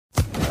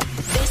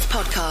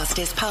podcast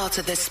is part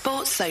of the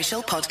Sports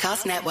Social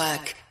Podcast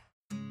Network.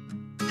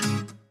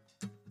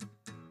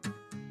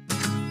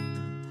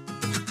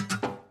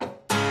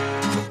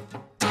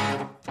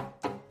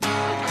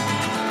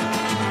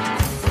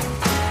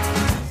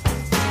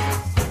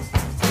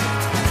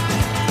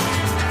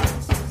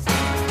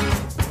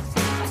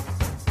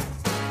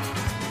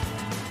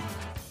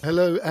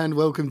 Hello and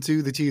welcome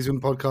to the Cheese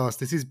Room podcast.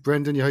 This is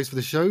Brendan, your host for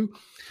the show.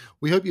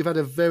 We hope you've had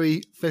a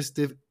very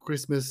festive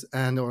Christmas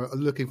and are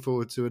looking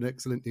forward to an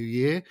excellent new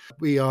year.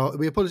 We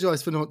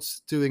apologise for not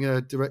doing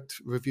a direct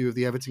review of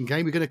the Everton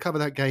game. We're going to cover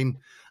that game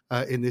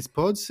in this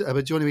pod.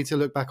 But joining me to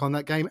look back on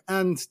that game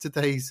and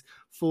today's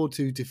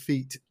 4-2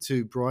 defeat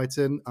to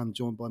Brighton, I'm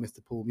joined by Mr.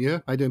 Paul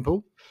Muir. How you doing,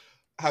 Paul?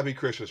 Happy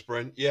Christmas,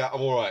 Brent. Yeah,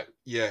 I'm all right.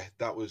 Yeah,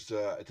 that was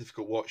a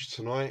difficult watch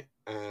tonight,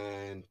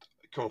 and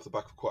come off the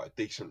back of quite a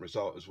decent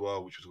result as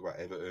well, which was about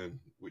Everton,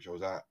 which I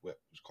was at. It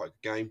was quite a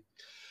good game.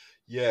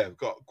 Yeah, we've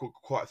got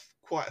quite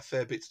a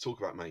fair bit to talk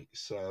about, mate.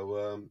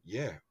 So,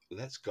 yeah,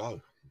 let's go.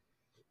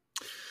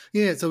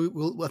 Yeah,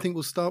 so I think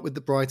we'll start with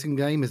the Brighton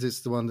game, as it's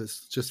the one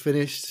that's just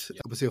finished.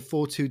 Yep. Obviously, a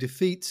 4-2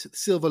 defeat.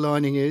 Silver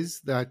lining is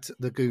that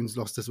the Goons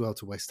lost as well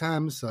to West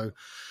Ham, so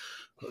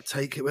we'll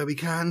take it where we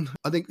can.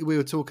 I think we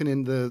were talking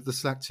in the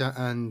Slack chat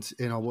and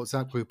in our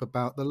WhatsApp group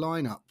about the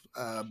lineup.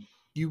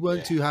 You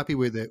weren't too happy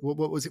with it. What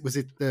was it? Was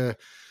it the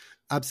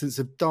absence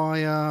of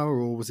Dyer,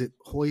 or was it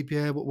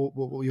Højbjerg?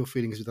 What were your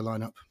feelings with the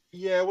lineup?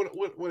 Yeah,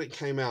 when it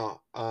came out,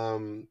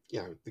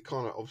 the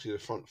kind of obviously the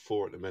front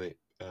four at the minute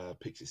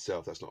picks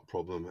itself. That's not a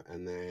problem.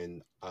 And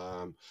then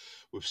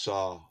with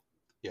Sarr,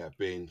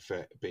 being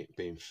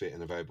fit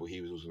and available,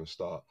 he was also going to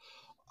start.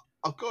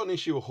 I've got an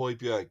issue with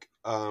Højbjerg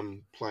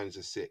playing as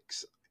a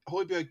six.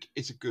 Højbjerg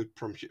is a good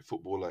Premiership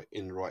footballer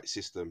in the right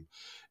system.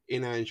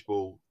 In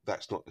handball,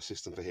 that's not the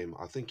system for him.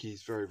 I think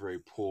he's very, very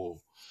poor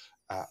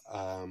at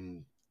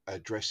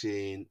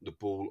addressing the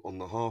ball on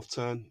the half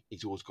turn.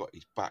 He's always got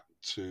his back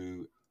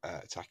to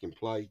attacking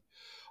play.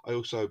 I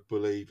also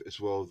believe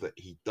as well that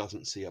he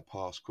doesn't see a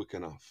pass quick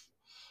enough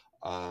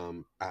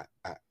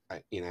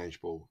in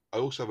handball. I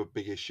also have a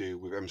big issue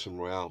with Emerson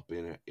Royale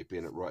being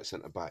at right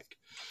centre back.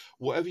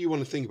 Whatever you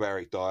want to think about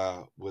Eric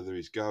Dyer, whether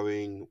he's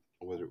going,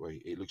 or whether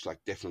it looks like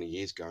definitely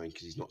he is going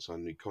because he's not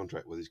signed a new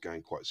contract, whether he's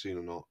going quite soon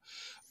or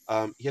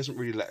not, he hasn't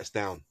really let us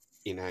down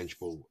in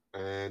handball,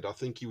 and I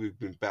think he would have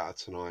been better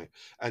tonight.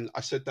 And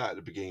I said that at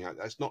the beginning.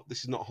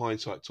 This is not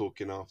hindsight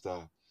talking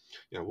after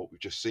what we've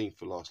just seen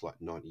for the last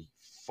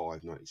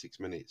 95, 96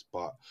 minutes.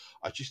 But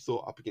I just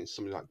thought up against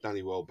somebody like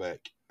Danny Welbeck,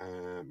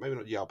 maybe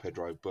not João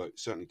Pedro, but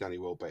certainly Danny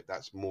Welbeck,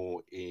 that's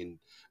more in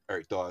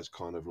Eric Dyer's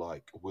kind of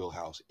like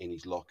wheelhouse, in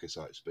his locker,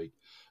 so to speak.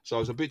 So I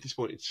was a bit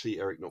disappointed to see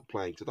Eric not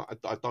playing, because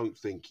I don't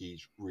think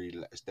he's really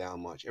let us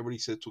down much. Everybody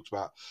talks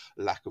about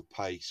lack of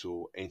pace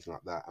or anything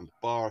like that, and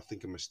bar, I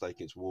think, a mistake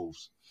against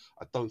Wolves,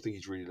 I don't think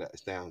he's really let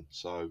us down.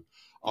 So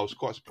I was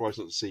quite surprised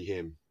not to see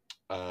him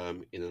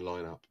in the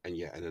lineup, and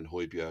then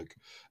Højbjerg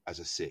as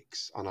a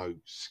six. I know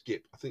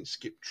Skip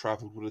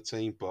travelled with the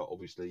team, but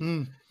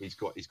obviously he's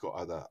got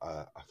other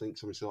I think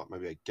something like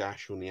maybe a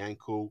gash on the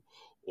ankle,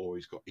 or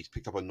he's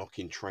picked up a knock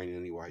in training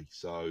anyway,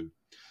 so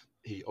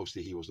he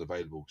wasn't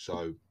available.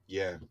 So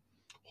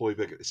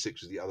Højbjerg at the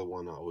six was the other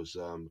one I was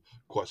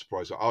quite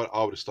surprised.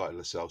 I would have started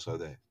Lo Celso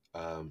there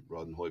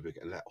rather than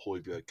Højbjerg, and let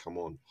Højbjerg come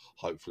on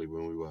hopefully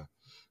when we were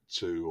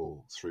 2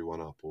 or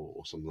 3-1 up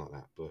or something like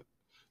that, but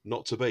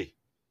not to be.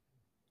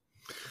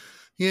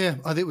 Yeah,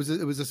 I think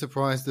it was a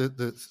surprise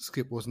that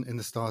Skip wasn't in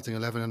the starting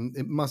 11, and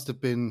it must have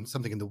been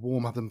something in the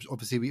warm-up. And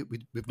obviously,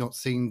 we've not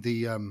seen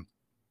the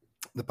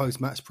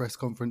post-match press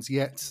conference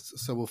yet,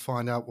 so we'll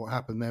find out what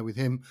happened there with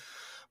him.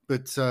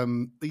 But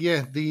the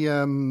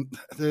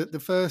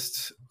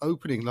first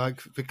opening,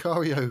 like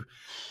Vicario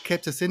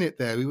kept us in it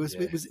there. It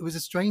was a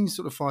strange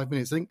sort of 5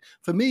 minutes. I think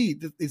for me,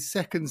 his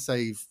second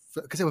save,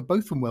 because they were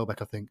both from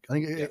Welbeck, I think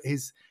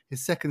his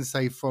second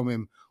save from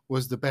him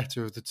was the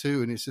better of the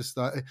two, and it's just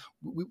like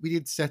we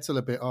did settle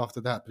a bit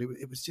after that, but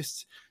it was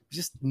just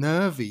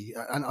nervy,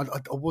 and I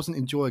wasn't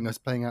enjoying us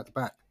playing out the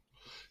back.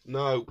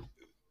 No,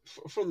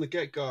 from the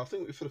get-go, I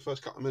think for the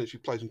first couple of minutes we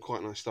played some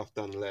quite nice stuff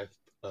down the left.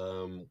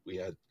 We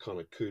had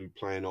kind of Kulu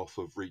playing off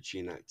of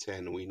reaching at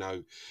 10, and we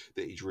know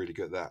that he's really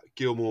good at that.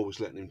 Gilmore was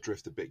letting him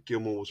drift a bit.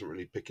 Gilmore wasn't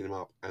really picking him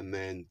up, and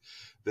then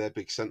their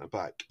big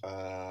centre-back,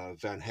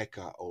 Van Heck,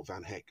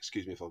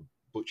 excuse me if I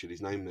butchered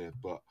his name there,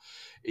 but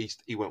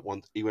he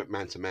went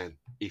man to man.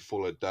 He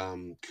followed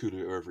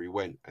Kulu wherever he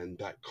went, and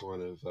that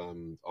kind of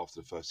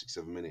after the first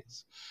 6-7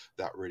 minutes,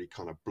 that really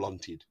kind of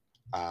blunted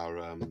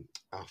our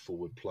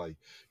forward play.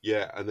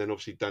 And then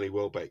obviously Danny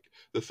Welbeck.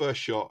 The first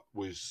shot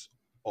was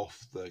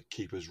off the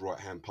keeper's right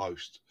hand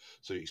post,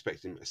 so you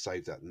expect him to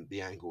save that, and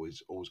the angle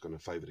is always going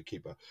to favour the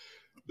keeper.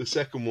 The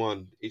second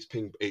one,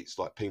 it's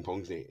like ping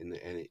pong, isn't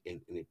it?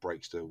 And it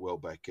breaks to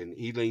Welbeck, and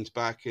he leans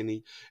back, and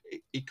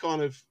he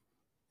kind of,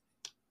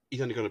 he's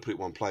only going to put it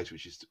one place,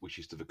 which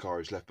is to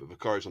Vicario's left, but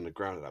Vicario's on the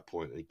ground at that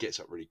point, and he gets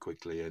up really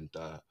quickly. And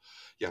I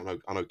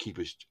know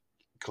keepers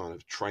kind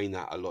of train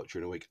that a lot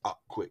during the week. Up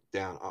quick,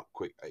 down, up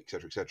quick,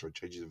 etc., etc.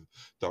 Changes of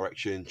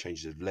direction,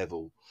 changes of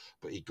level.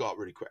 But he got up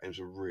really quick. And it was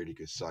a really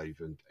good save,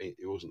 and it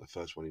wasn't the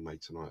first one he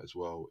made tonight as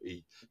well.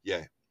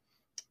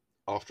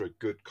 After a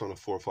good kind of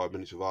 4 or 5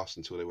 minutes with us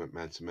until they went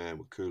man to man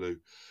with Kulu,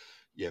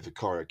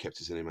 Vicario kept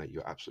us in it, mate.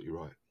 You're absolutely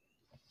right.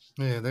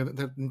 Yeah,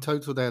 in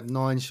total they had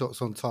 9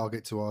 shots on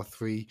target to our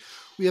 3.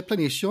 We had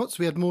plenty of shots.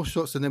 We had more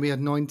shots than them. We had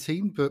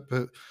 19, but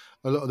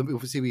a lot of them,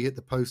 obviously, we hit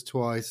the post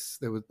twice.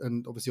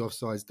 And obviously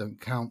offsides don't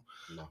count.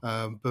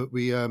 No. But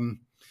we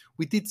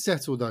did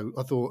settle though.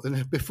 I thought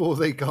before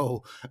they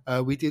goal,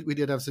 we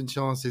did have some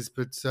chances.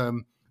 But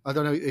I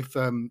don't know if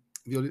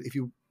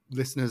you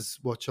listeners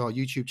watch our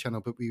YouTube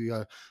channel, but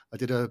I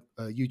did a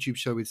YouTube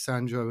show with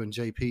Sandro and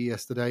JP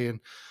yesterday,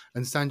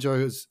 and Sandro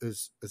has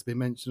been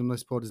mentioned on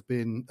this pod, has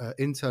been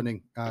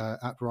interning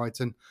at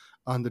Brighton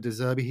under De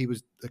Zerbi. He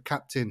was the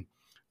captain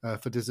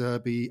for De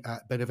Zerbi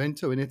at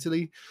Benevento in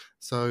Italy.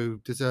 So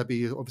De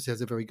Zerbi obviously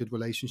has a very good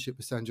relationship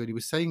with Sandro. And he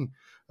was saying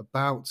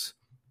about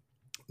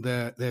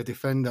their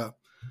defender.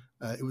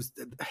 It was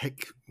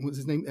what's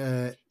his name?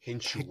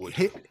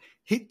 Hinshelwood.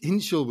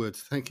 Hinshelwood.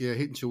 Thank you,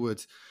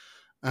 Hinshelwood.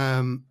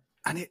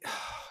 And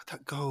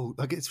that goal,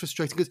 like, it's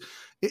frustrating because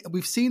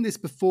we've seen this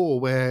before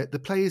where the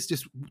players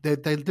just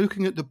they're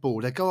looking at the ball,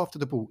 they go after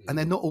the ball, and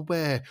they're not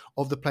aware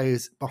of the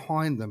players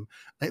behind them.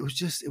 And it was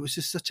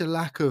just such a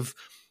lack of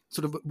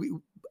sort of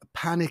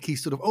panicky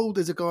sort of,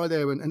 there's a guy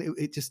there, and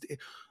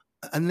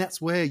and that's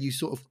where you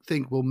sort of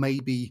think, well,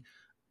 maybe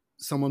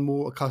someone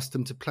more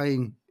accustomed to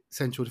playing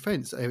central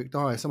defence, Eric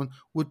Dyer, someone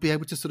would be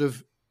able to sort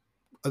of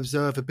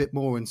observe a bit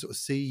more and sort of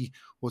see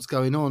what's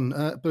going on.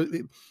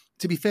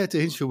 To be fair to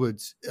Hinshelwood,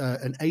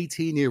 an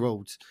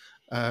 18-year-old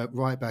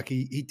right back,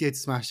 he did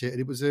smash it, and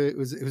it was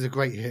a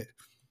great hit.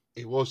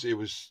 It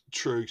was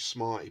true,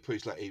 smart.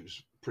 He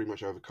was pretty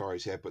much over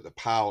Kari's head, but the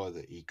power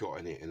that he got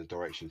in it in a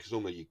direction, because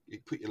normally you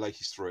put your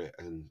latest through it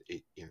and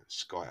it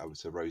sky over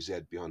to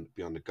Rosette beyond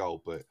the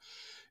goal, but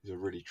it's a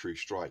really true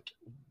strike.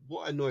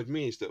 What annoyed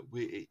me is that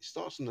it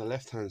starts on the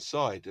left hand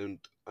side, and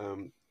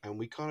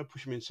we kind of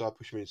push him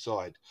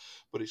inside,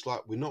 but it's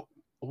like we're not.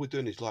 All we're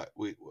doing is it's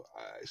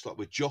like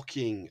we're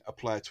jockeying a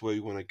player to where we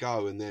want to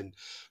go, and then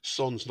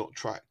Son's not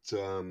tracked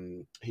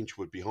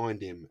Hinshelwood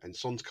behind him, and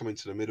Son's coming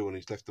to the middle and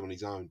he's left him on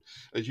his own.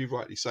 As you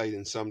rightly say,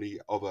 then somebody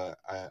of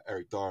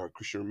Eric Dyer or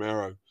Christian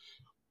Romero,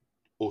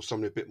 or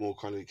somebody a bit more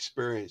kind of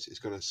experienced, is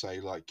going to say,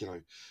 like,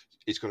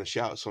 it's going to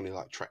shout at Sonny,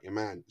 like, track your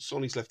man.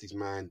 Sonny's left his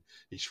man,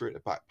 he's through at the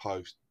back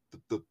post,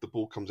 the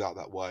ball comes out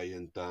that way,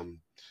 and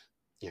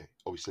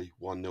obviously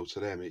 1-0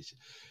 to them.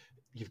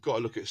 You've got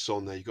to look at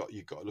Son there.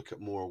 You've got to look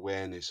at more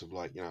awareness of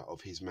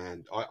of his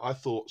man. I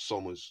thought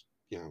Son was,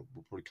 we'll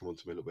probably come on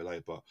to him a little bit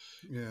later, but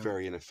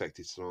very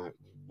ineffective tonight.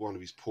 One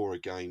of his poorer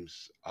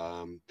games.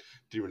 Didn't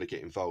really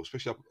get involved,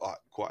 especially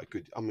quite a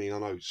good. I mean, I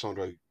know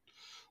Sandro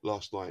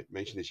last night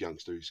mentioned this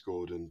youngster who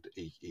scored, and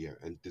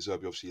and De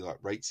Zerbi obviously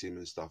rates him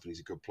and stuff, and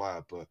he's a good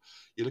player. But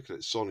you're looking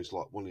at Son, who's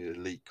like one of the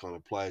elite kind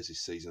of players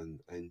this season,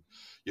 and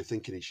you're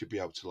thinking he should be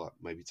able to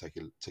maybe take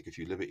a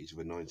few liberties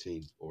with a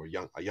 19 or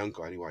a young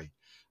guy anyway,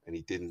 and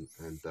he didn't.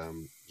 And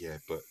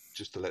but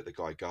just to let the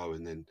guy go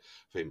and then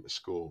for him to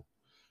score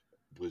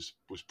was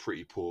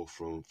pretty poor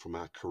from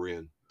our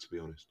Korean, to be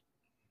honest.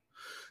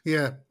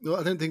 Yeah, well,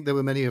 I don't think there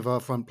were many of our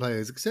front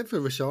players, except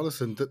for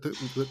Richarlison,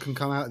 that can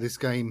come out of this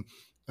game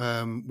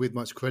with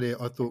much credit.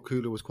 I thought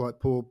Kula was quite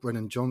poor.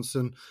 Brennan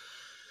Johnson,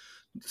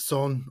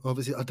 Son,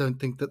 obviously, I don't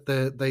think that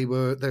they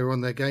were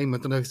on their game. I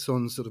don't know if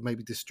Son's sort of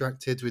maybe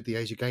distracted with the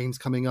Asia Games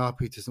coming up.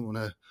 He doesn't want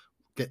to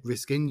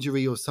risk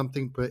injury or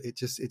something, but it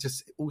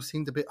just all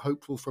seemed a bit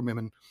hopeful from him,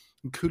 and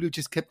Kulu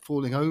just kept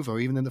falling over,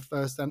 even in the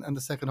first and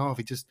the second half.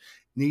 He just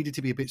needed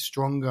to be a bit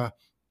stronger.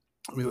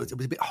 It was a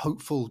bit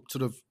hopeful,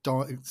 sort of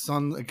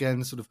Son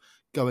again, sort of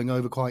going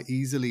over quite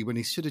easily when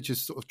he should have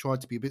just sort of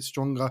tried to be a bit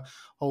stronger,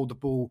 hold the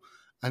ball,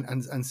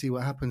 and see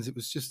what happens. It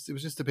was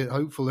just a bit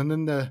hopeful, and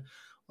then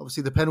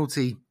obviously the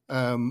penalty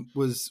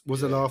was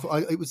a laugh.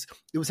 It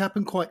was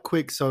happened quite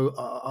quick, so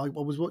I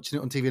was watching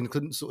it on TV and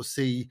couldn't sort of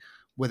see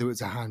whether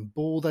it's a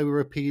handball they were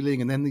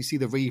appealing, and then you see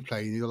the replay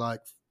and you're like,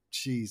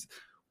 geez,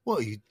 what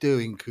are you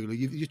doing, Kula?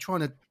 You're trying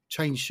to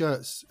change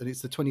shirts and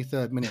it's the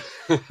 23rd minute.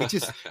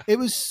 It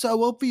was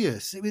so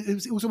obvious.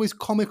 It was almost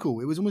comical.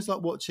 It was almost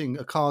like watching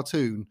a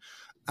cartoon,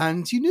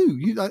 and you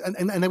knew,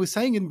 and they were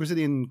saying in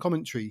Brazilian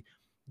commentary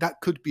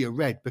that could be a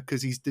red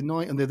because he's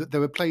denying, and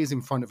there were players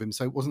in front of him,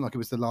 so it wasn't like it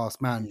was the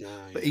last man.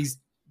 But he's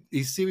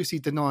seriously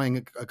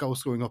denying a goal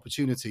scoring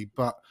opportunity.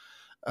 But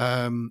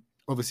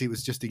obviously, it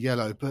was just a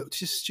yellow, but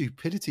just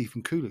stupidity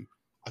from Kulu.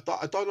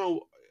 I don't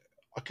know.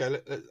 Okay,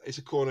 it's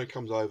a corner. It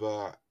comes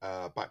over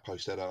back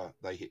post header.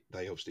 They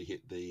obviously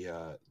hit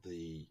the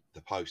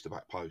post, the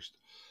back post,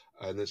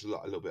 and there's a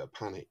little bit of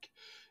panic.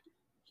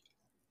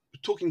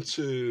 Talking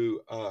to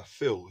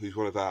Phil, who's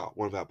one of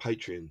our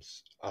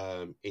patrons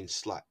in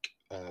Slack.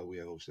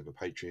 We obviously have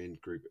a Patreon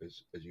group,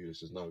 as you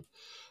listeners know.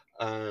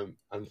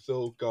 And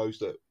Phil goes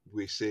that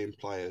we're seeing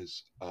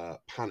players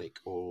panic,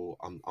 or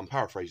I'm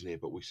paraphrasing here,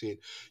 but we're seeing.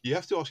 You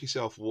have to ask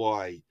yourself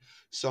why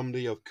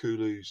somebody of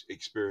Kulu's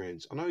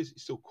experience. I know he's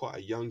still quite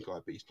a young guy,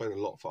 but he's played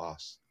a lot for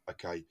us.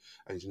 Okay,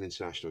 and he's an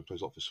international. He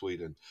plays a lot for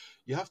Sweden.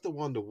 You have to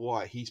wonder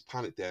why he's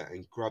panicked there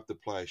and grabbed the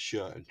player's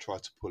shirt and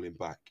tried to pull him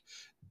back.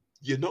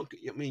 You're not.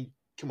 I mean,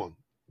 come on.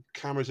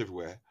 Cameras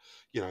everywhere.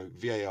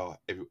 VAR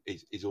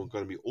is all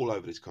going to be all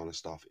over this kind of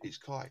stuff.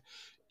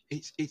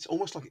 It's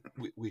almost like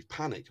we've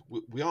panicked.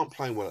 We aren't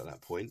playing well at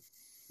that point.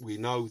 We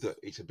know that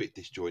it's a bit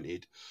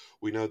disjointed.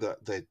 We know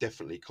that they're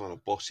definitely kind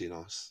of bossing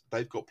us.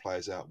 They've got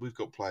players out. We've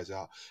got players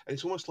out. And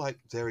it's almost like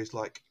there is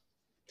like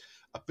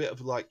a bit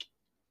of like,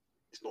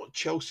 it's not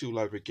Chelsea all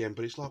over again,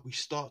 but it's like we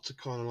start to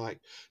kind of like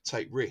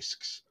take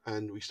risks,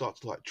 and we start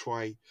to like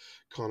try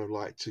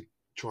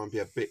and be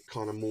a bit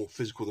kind of more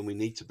physical than we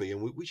need to be.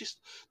 And we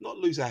just not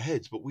lose our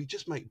heads, but we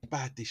just make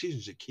bad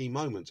decisions at key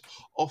moments,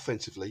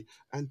 offensively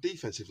and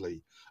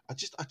defensively. I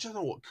don't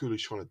know what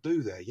Kulu's trying to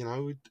do there.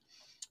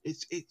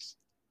 It's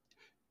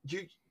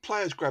you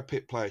players grab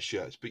players'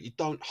 shirts, but you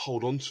don't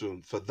hold on to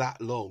them for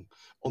that long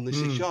on the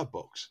 6-yard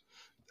box.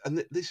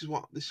 And this is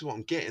what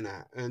I'm getting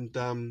at.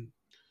 And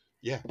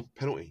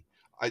penalty.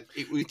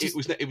 It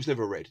was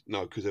never red,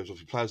 no, because there was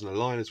obviously players on the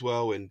line as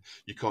well, and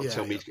you can't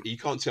tell me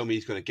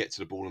he's going to get to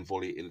the ball and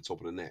volley it in the top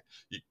of the net.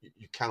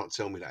 You cannot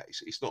tell me that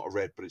it's not a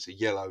red, but it's a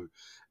yellow,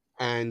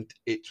 and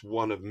it's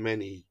one of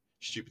many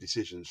stupid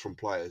decisions from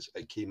players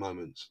at key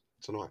moments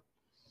tonight.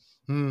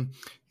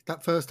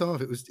 That first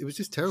half, it was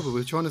just terrible. We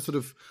were trying to sort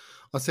of.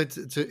 I said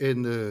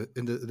in the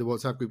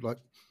WhatsApp group, like,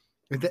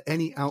 are there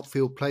any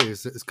outfield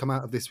players that has come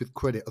out of this with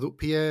credit? I thought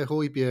Pierre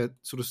Højbjerg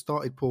sort of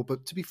started poor,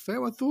 but to be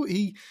fair, I thought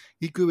he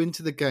grew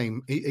into the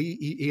game.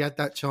 He had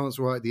that chance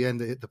right at the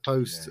end that hit the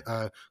post.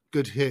 Yeah.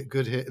 Good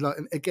hit. Like,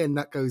 and again,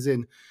 that goes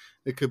in.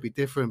 It could be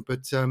different,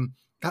 but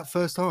that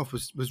first half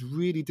was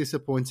really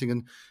disappointing.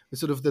 And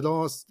sort of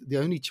the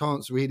only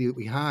chance really that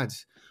we had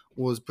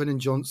was Brennan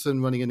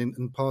Johnson running in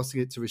and passing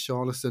it to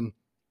Richarlison,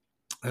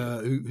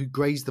 who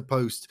grazed the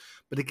post.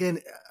 But again,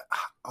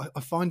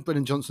 I find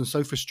Brennan Johnson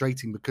so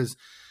frustrating because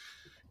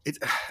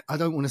I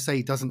don't want to say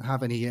he doesn't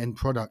have any end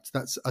product.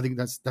 I think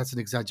that's an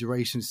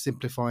exaggeration,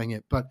 simplifying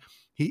it. But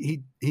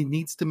he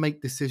needs to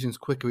make decisions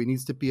quicker. He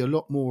needs to be a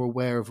lot more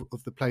aware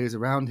of the players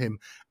around him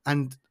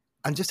and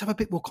just have a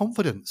bit more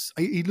confidence.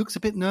 He looks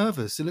a bit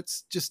nervous, and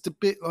it's just a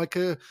bit like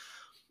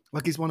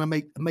he's won a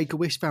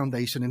Make-A-Wish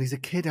Foundation, and he's a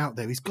kid out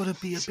there. He's got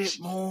to be a bit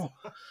more,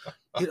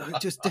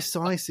 just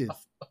decisive.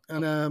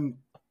 And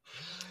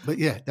but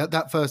yeah,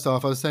 that first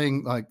half, I was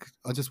saying, like,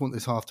 I just want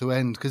this half to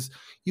end, because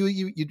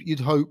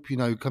you'd hope,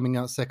 coming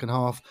out second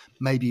half,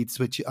 maybe you'd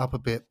switch it up a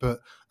bit,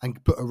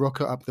 and put a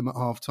rocket up them at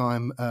half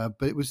time. But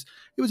it was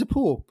a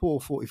poor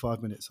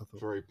 45 minutes, I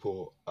thought. Very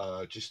poor.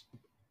 Just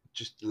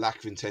lack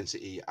of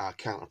intensity. Our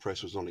counter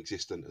press was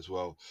non-existent as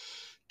well.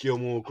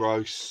 Gilmore,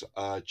 Gross,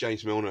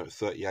 James Milner at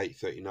 38,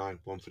 39,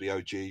 one for the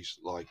OGs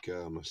like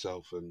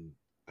myself and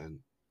I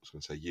was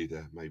going to say you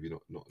there, maybe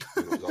not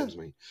as old as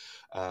me.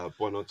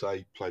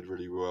 Buonanotte played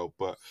really well,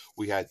 but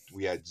we had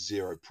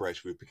zero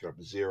press. We were picking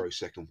up 0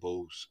 second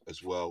balls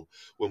as well.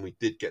 When we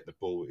did get the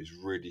ball, it was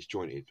really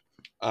disjointed.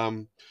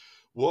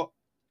 What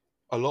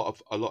a lot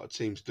of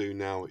teams do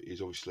now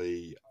is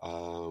obviously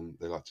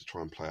they like to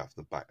try and play out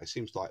from the back. It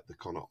seems like the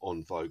kind of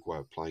on vogue way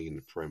of playing in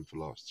the Prem for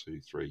the last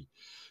 2-3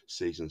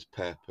 seasons.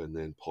 Pep and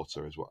then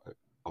Potter as well.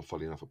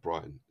 Funnily enough, at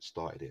Brighton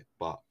started it,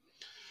 but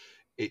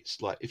it's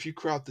like if you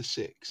crowd the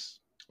six,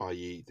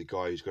 i.e. the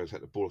guy who's going to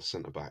take the ball off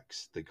centre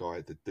backs,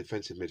 the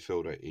defensive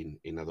midfielder,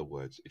 in other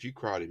words, if you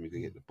crowd him, you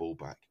can get the ball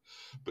back.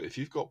 But if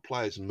you've got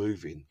players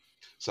moving,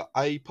 so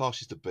A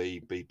passes to B,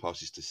 B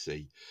passes to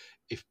C.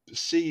 If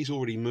C is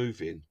already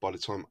moving, by the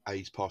time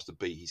A's passed to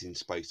B, he's in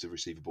space to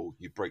receive a ball.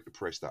 You break the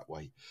press that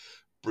way.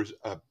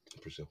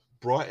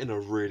 Brighton are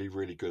really,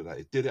 really good at that.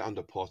 They did it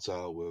under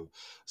Potter with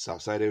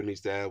Salcedo when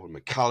he's there, when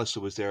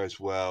McAllister was there as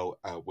well,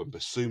 when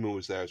Basuma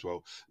was there as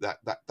well. That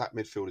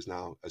midfield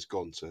has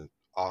gone to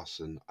us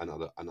and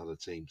other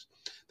teams.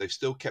 They've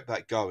still kept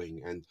that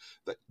going, and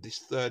this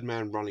third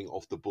man running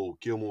off the ball,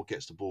 Gilmore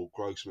gets the ball,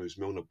 Gross moves,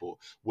 Milner ball,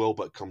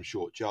 Welbeck comes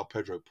short, João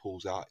Pedro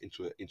pulls out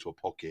into a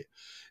pocket.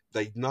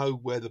 They know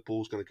where the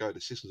ball's going to go.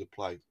 The systems of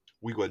play.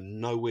 We were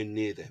nowhere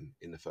near them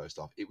in the first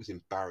half. It was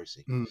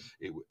embarrassing. And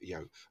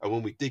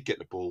when we did get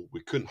the ball,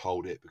 we couldn't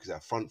hold it because our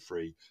front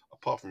three,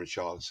 apart from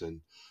Richarlison,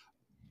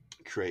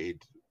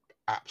 created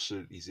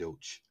absolutely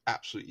zilch,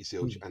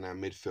 and our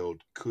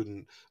midfield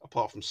couldn't,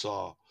 apart from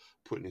Sarr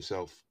putting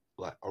himself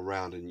like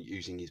around and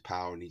using his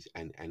power and his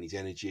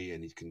energy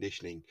and his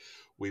conditioning,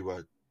 we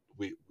weren't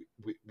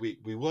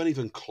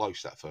even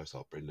close that first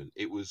half, Brendan.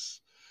 It was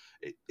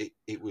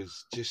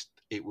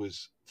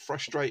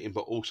frustrating,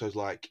 but also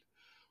like,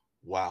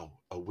 wow,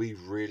 are we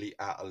really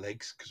out of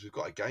legs? Because we've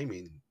got a game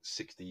in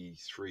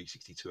 63,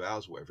 62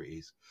 hours, whatever it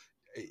is.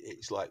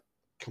 It's like,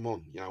 come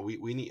on,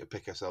 we need to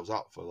pick ourselves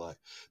up for like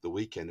the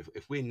weekend.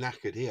 If we're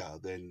knackered here,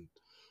 then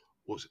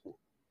what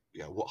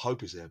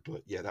hope is there?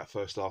 But yeah, that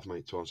first half,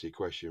 mate, to answer your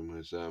question,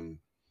 was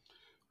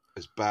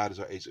as bad as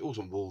it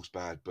wasn't Wolves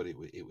bad, but it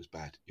was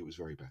bad. It was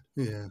very bad.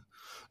 Yeah,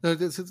 no,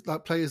 there's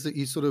like players that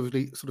you sort of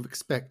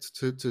expect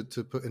to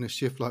put in a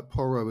shift like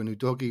Porro and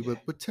Udogie were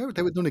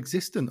they were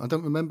non-existent. I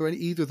don't remember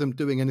either of them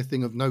doing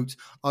anything of note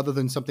other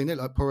than something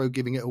like Porro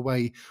giving it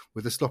away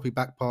with a sloppy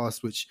back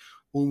pass, which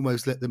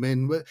almost let them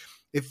in. But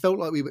it felt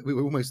like we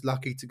were almost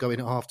lucky to go in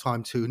at half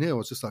time 2-0.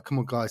 It's just like, come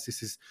on, guys,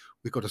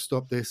 we've got to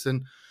stop this.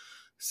 And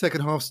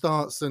second half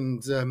starts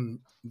and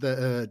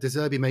the De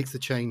Zerbi makes the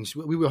change.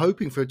 We were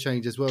hoping for a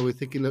change as well. We're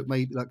thinking, look,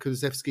 maybe like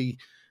Kulusevski,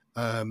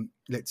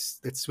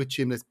 let's switch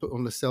him. Let's put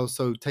on Lascelles.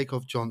 So take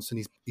off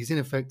Johnson. He's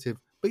ineffective,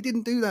 but he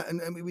didn't do that.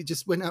 And we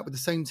just went out with the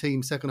same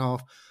team second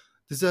half.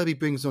 De Zerbi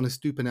brings on a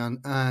Stupinan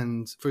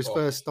and for his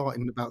first start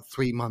in about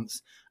 3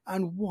 months.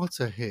 And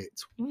what a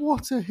hit!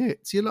 What a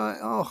hit! You're like,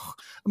 oh,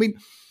 I mean,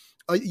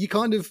 you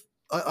kind of.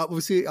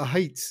 Obviously, I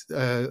hate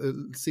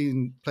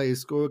seeing players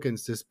score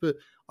against us, but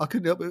I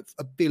couldn't help but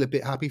feel a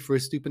bit happy for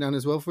Stupinan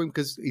as well for him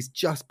because he's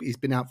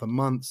been out for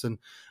months and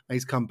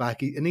he's come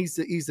back. He's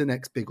the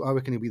next big. I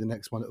reckon he'll be the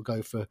next one that'll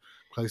go for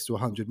close to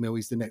 100 mil.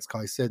 He's the next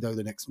Caicedo,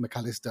 the next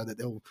McAllister that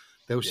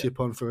they'll ship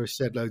on for a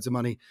shed loads of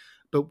money.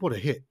 But what a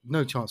hit!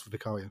 No chance for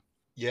Vicario.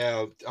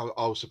 Yeah,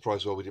 I was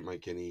surprised. Well, we didn't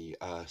make any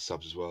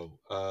subs as well.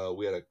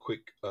 We had a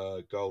quick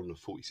goal in the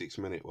 46th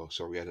minute. Well,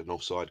 sorry, we had an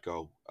offside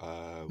goal.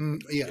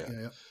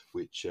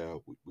 Which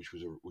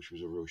was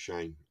a real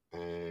shame.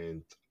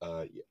 And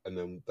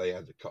then they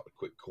had a couple of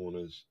quick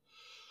corners.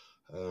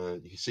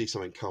 You could see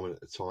something coming at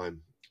the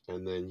time,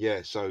 and then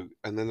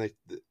they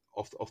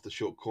off the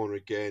short corner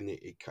again.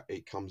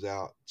 It comes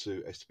out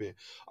to Estepinian.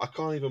 I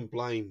can't even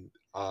blame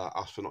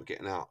us for not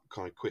getting out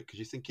kind of quick because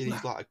you're thinking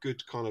he's like a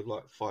good kind of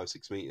like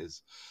 5-6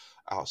 meters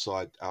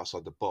outside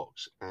the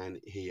box, and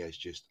he has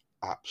just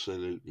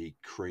absolutely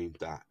creamed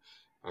that.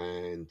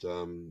 And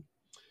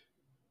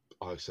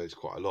I say it's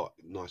quite a lot.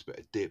 Nice bit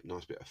of dip,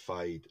 nice bit of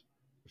fade.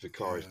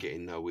 Vicario's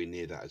getting nowhere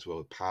near that as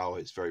well. Power,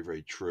 it's very,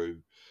 very true.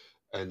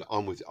 And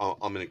I'm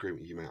in agreement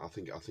with you, mate. I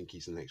think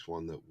he's the next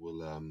one that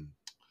will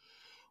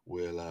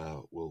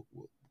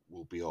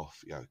be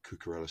off,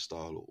 Cucurella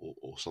style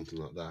or something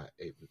like that.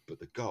 But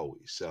the goal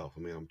itself, I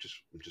mean, I'm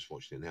just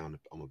watching it now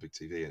on my big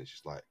TV, and it's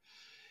just like,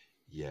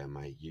 yeah,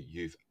 mate,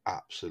 you've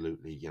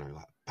absolutely,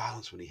 like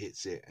balance when he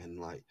hits it, and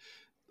like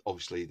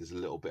obviously there's a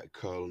little bit of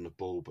curl on the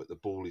ball, but the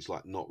ball is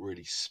like not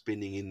really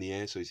spinning in the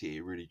air, so he's hit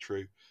it really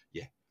true.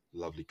 Yeah,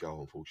 lovely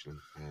goal,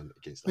 unfortunately, and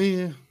against that.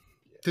 Yeah.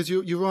 Because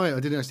you're right, I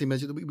didn't actually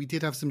mention that we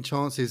did have some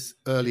chances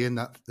early in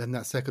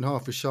that second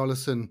half.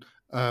 Richarlison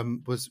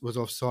was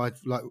offside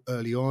like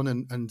early on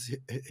and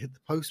hit the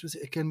post. Was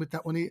it again with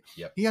that one?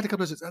 He had a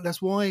couple of.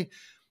 That's why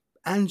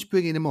Ange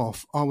bringing him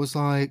off. I was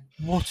like,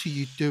 what are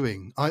you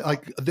doing?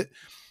 The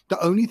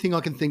only thing I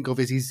can think of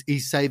is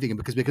he's saving him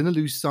because we're going to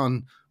lose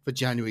Son for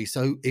January.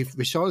 So if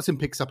Richarlison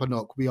picks up a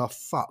knock, we are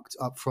fucked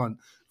up front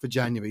for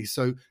January.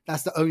 So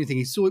that's the only thing.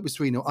 He saw it was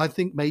 3-0. I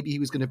think maybe he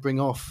was going to bring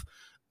off.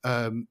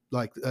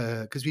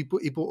 Because he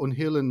bought on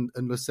Hill and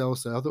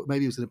Lascelles, so I thought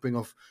maybe he was going to bring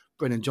off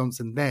Brennan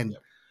Johnson then.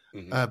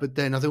 But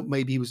then I thought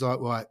maybe he was like,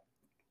 right,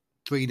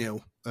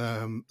 3-0.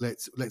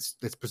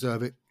 Let's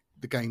preserve it.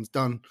 The game's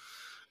done.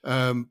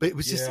 But it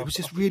was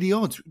just really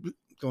odd.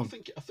 I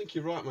think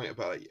you're right, mate.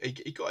 About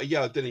it. He got a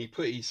yellow, didn't he?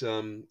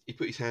 He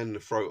put his hand in the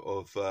throat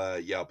of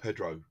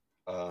Pedro.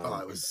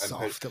 It was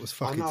soft. It was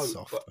fucking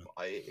soft.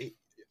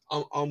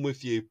 I'm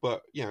with you,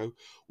 but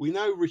we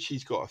know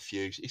Richie's got a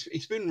few.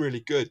 It's been really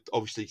good,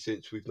 obviously,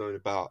 since we've known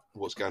about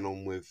what's going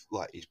on with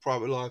like his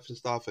private life and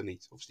stuff, and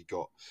he's obviously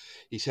got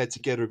his head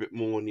together a bit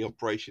more in the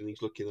operation.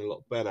 He's looking a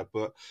lot better,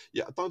 but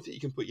I don't think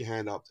you can put your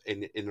hand up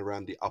in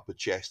around the upper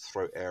chest,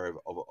 throat area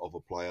of a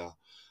player.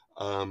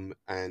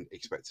 And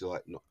expect to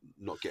like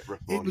not get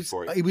reprimanded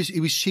for it. He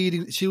was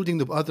shielding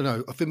the. I don't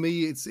know. For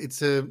me, it's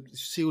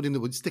shielding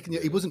the wood,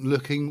 sticking. He wasn't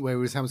looking where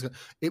his hand was going.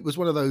 It was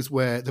one of those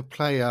where the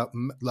player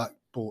like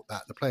bought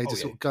that. The player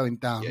sort of going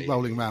down,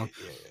 rolling around.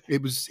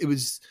 It was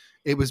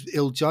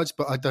ill judged,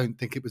 but I don't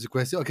think it was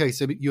aggressive. Okay,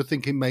 so you're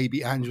thinking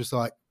maybe Ange was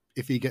like,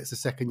 if he gets a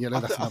second yellow,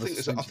 I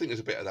think there's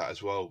a bit of that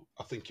as well.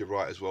 I think you're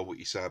right as well. What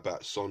you say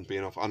about Son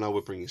being off. I know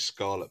we're bringing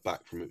Scarlett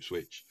back from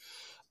Ipswich.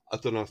 I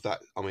don't know if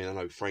that. I mean, I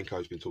know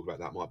Franco's been talking about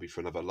that might be for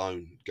another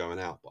loan going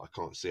out, but I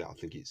can't see it. I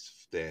think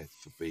it's there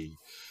to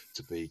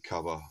be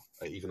cover.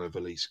 Even though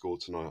Valise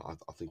scored tonight,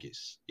 I think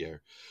it's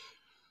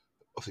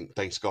I think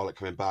Dane Scarlett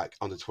coming back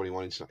under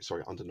 21,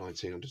 under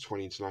 19, under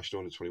 20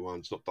 international, under 21.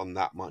 It's not done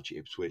that much at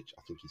Ipswich.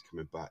 I think he's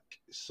coming back,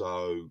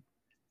 so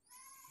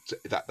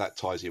that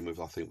ties in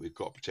with. I think we've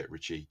got to protect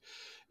Richie.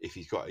 If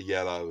he's got a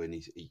yellow and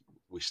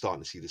we're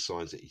starting to see the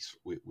signs that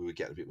we were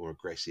getting a bit more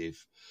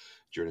aggressive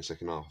during the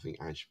second half. I think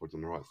Ange would have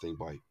done the right thing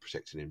by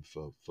protecting him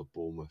for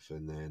Bournemouth,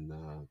 and then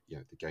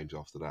the games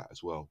after that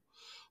as well.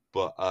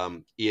 But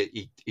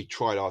he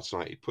tried hard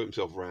tonight. He put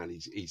himself around.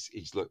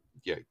 He's looked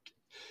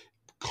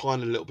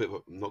kind of a little bit.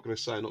 I'm not going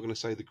to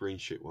say the green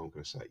shoot. Well, I'm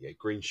going to say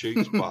green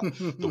shoots. But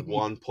the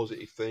one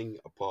positive thing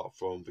apart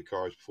from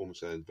Vicario's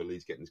performance and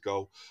Valise getting his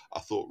goal, I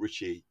thought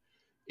Richie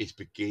is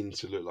beginning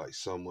to look like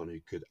someone who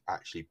could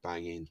actually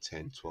bang in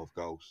 10, 12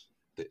 goals.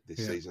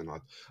 this season.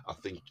 I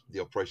think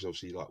the operation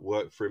obviously like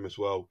worked for him as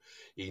well.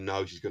 He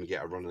knows he's going to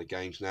get a run of the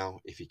games now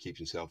if he keeps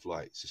himself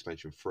like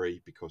suspension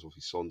free, because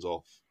obviously Son's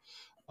off.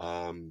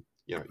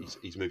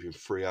 He's moving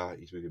freer,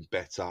 he's moving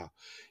better,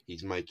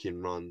 he's making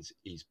runs,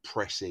 he's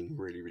pressing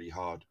really, really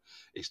hard.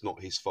 It's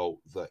not his fault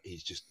that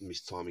he's just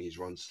mistiming his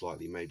runs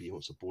slightly. Maybe he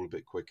wants the ball a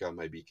bit quicker.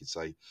 Maybe he could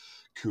say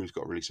Kuhl's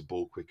got to release the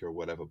ball quicker or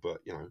whatever.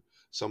 But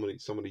some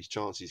of these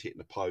chances hitting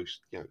the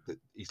post, that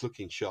he's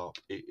looking sharp.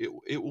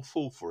 It will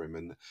fall for him,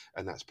 and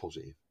that's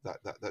positive.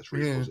 That's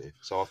really positive.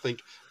 So I think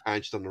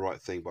Ange's done the right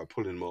thing by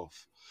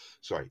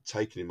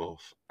taking him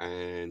off,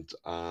 and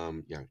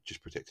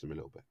just protecting him a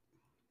little bit.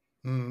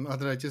 I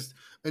don't know. Just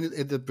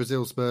in the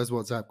Brazil Spurs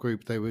WhatsApp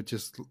group, they were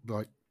just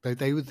like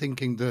they were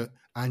thinking that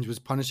Ange was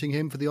punishing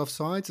him for the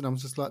offsides, and I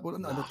was just like, well,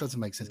 no, that doesn't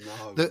make sense.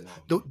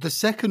 The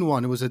second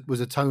one was a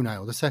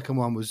toenail. The second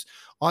one was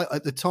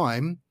at the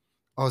time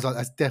I was like,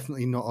 that's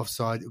definitely not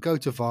offside. Go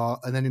to VAR,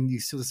 and then you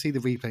sort of see the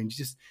replay, and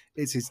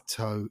it's his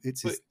toe.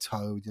 His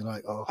toe. You're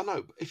like, oh, I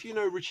know. If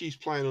Richie's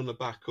playing on the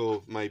back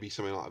of maybe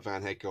something like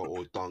Van Hecke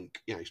or Dunk,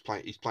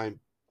 he's playing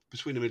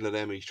between the middle of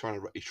them, and he's trying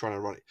to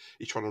run it.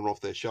 He's trying to run off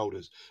their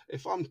shoulders.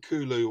 If I'm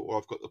Kulu or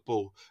I've got the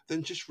ball,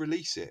 then just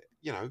release it.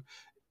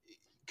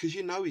 Because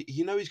he's going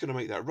to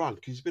make that run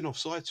because he's been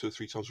offside 2 or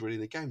 3 times already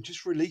in the game.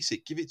 Just release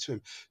it, give it to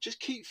him.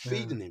 Just keep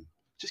feeding him.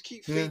 Just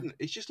keep feeding.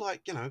 It's just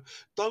like,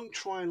 don't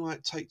try and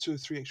like take 2 or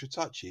 3 extra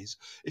touches.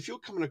 If you're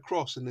coming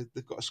across and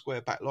they've got a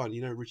square back line,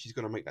 Richie's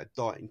going to make that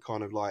dart in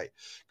kind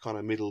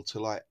of middle to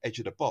like edge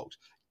of the box.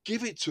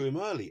 Give it to him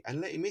early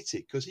and let him hit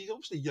it, because he's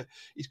obviously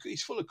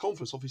he's full of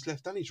confidence off his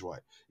left and his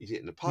right. He's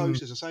hitting the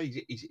post, as I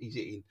say. He's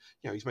hitting,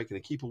 he's making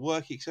the keeper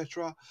work,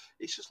 etc.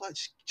 It's just like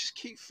just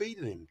keep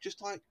feeding him.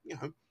 Just like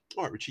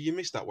all right, Richie, you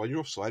missed that one. You're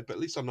offside, but at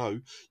least I know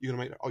you're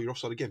gonna make. Oh, you're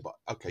offside again. But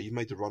okay, you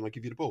made the run. I'll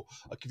give you the ball.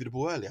 I'll give you the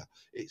ball earlier.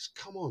 It's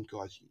come on,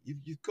 guys.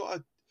 You've got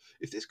to.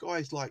 If this guy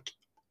is like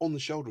on the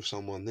shoulder of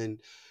someone, then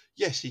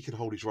yes, he can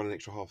hold his run an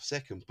extra half a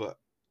second. But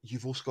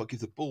you've also got to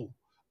give the ball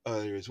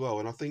earlier as well.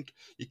 And I think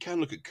you can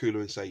look at Kula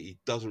and say he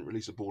doesn't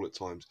release the ball at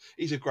times.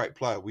 He's a great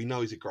player. We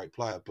know he's a great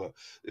player. But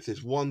if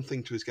there's one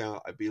thing to his game,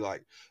 I'd be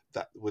like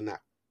that when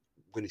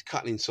he's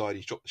cutting inside,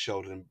 he's dropped the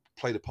shoulder and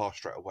play the pass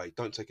straight away.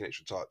 Don't take an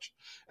extra touch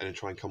and then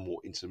try and come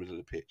more into the middle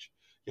of the pitch.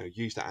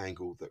 Use that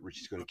angle that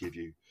Richie's going to give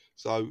you.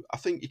 So I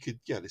think you could,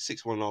 there's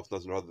 1.5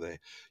 dozen other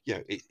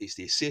there. It's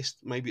the assist,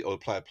 maybe, or the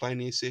player playing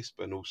the assist,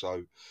 but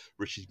also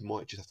Richie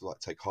might just have to like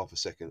take half a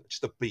second,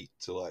 just a beat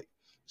to like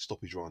stop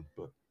his run.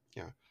 But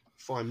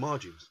fine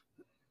margins.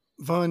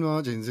 Fine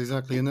margins,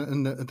 exactly,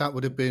 and that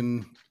would have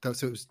been that.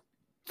 So it was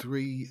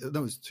 3. No,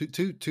 it was two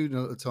at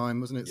the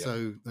time, wasn't it? Yeah.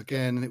 So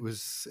again, it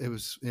was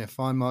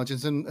fine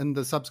margins, and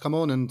the subs come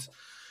on, and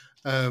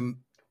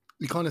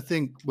you kind of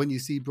think when you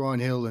see Brian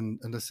Hill and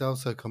Lo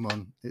Celso come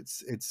on,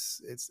 it's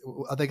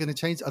are they going to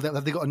change?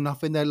 Have they got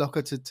enough in their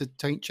locker to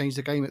change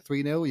the game at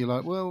 3-0? You're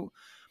like, well,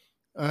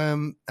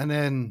 and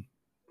then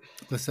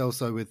Lo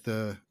Celso with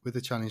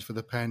the challenge for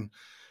the pen.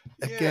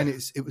 Again,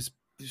 it was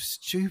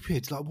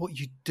stupid. Like, what are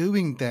you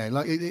doing there?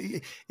 Like,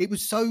 it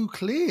was so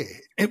clear.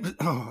 It was,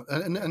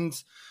 and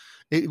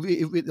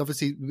it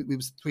obviously it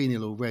was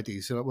 3-0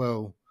 already. So, like,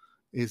 well,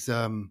 is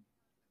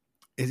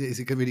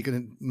it really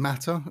going to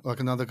matter? Like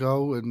another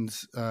goal? And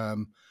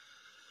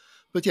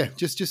but yeah,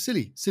 just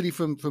silly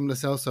from Lo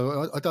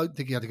Celso. I don't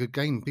think he had a good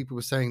game. People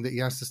were saying that he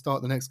has to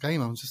start the next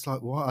game. I was just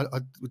like, what?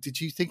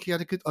 Did you think he had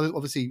a good?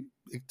 Obviously,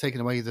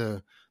 taking away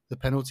the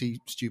penalty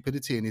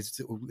stupidity and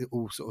his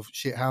little sort of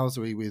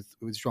shithousery with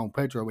João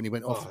Pedro when he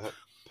went off.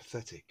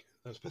 Pathetic.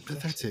 That was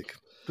pathetic.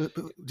 But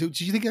do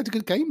you think he had a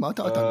good game? I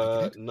don't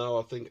think he did. No,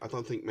 I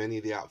don't think many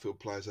of the outfield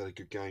players had a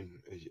good game,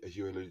 as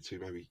you alluded to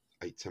maybe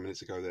 8-10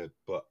 minutes ago there.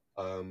 But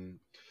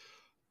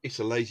it's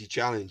a lazy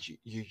challenge.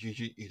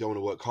 You don't want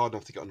to work hard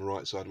enough to get on the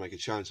right side and make a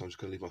challenge. So I'm just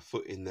going to leave my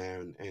foot in there,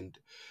 and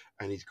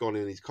he's gone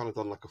in. He's kind of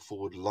done like a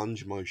forward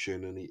lunge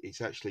motion, and it's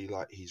actually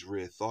like his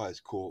rear thigh is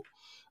caught.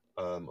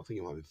 I think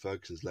it might have been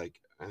Ferguson's leg,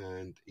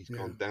 and he's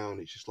gone down.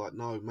 It's just like,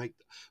 no,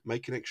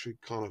 make an extra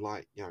kind of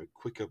like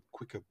quicker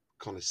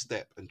kind of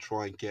step and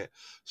try and get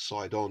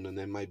side on, and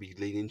then maybe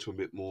lean into a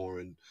bit more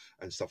and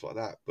stuff like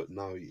that. But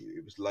no,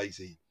 it was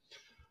lazy.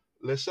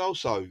 Lo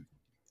Celso,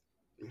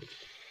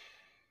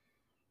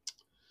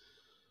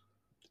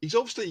 he's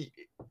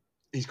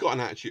got an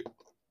attitude.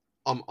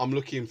 I'm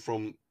looking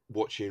from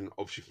watching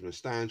obviously from the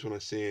stands when I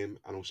see him,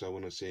 and also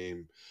when I see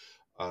him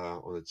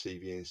on the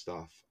TV and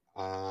stuff.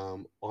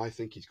 I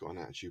think he's got an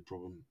attitude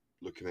problem.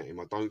 Looking at him,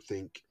 I don't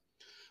think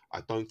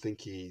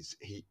he's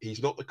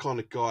not the kind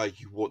of guy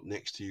you want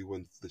next to you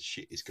when the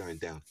shit is going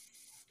down.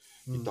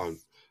 You don't.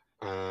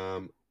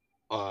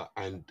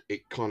 And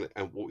it kind of,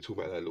 and what we talk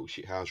about, that little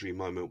shithousery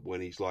moment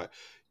when he's like,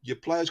 your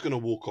player's going to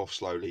walk off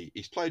slowly.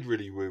 He's played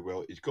really, really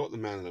well. He's got the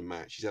man of the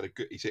match. He's had a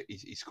good.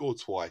 He's scored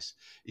twice.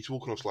 He's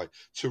walking off slowly.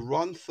 To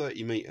run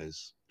 30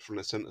 meters from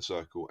the centre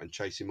circle and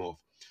chase him off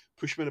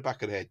push him in the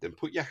back of the head, then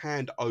put your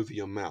hand over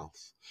your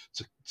mouth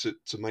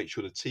to make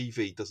sure the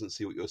TV doesn't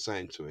see what you're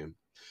saying to him.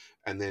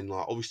 And then,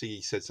 like, obviously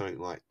he said something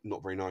like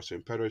not very nice to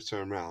him. Pedro's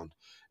turned around.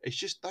 That's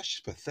just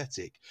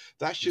pathetic.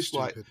 That's It's just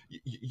like stupid.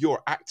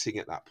 you're acting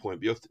at that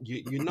point. You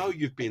know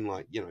you've been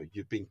like,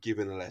 you've been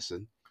given a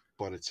lesson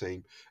by the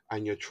team,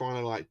 and you're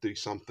trying to like do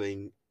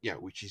something,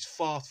 which is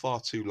far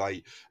too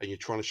late. And you're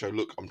trying to show,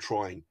 look, I'm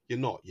trying. You're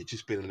not. You're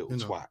just being a little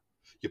You're not. twat.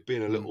 You're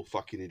being a little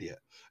fucking idiot.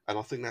 And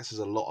I think that says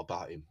a lot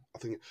about him.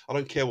 I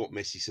don't care what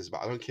Messi says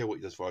about. I don't care what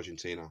he does for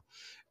Argentina.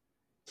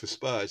 For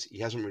Spurs, he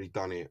hasn't really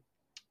done it.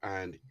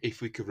 And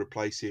if we could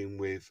replace him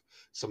with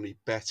somebody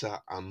better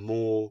and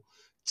more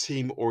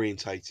team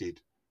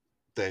orientated,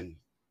 then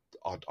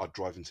I'd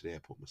drive him to the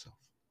airport myself.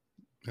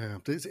 Yeah,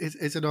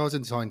 it's an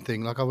Argentine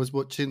thing. Like I was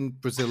watching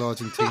Brazil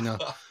Argentina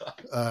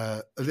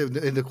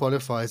in the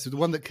qualifiers, the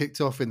one that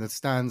kicked off in the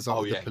stands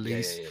after the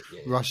police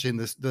rushing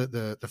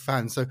the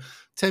fans. So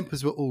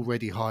tempers were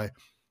already high,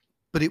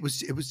 but it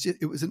was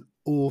an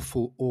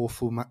awful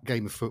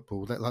game of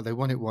football. They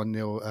won it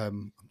 1-0.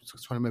 I'm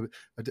just trying to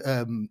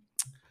remember.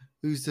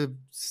 Who's the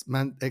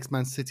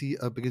ex-Man City?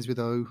 Begins with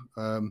O.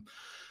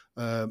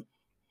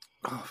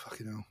 Oh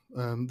fucking hell!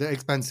 The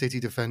ex-Man City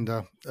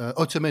defender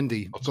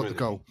Otamendi got the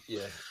goal.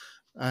 Yeah,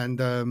 and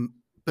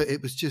but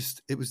it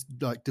was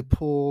like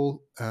DePaul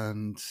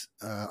and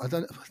I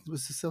don't know,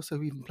 was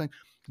Celso even playing?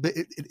 But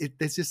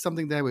there's just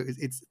something there where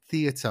it's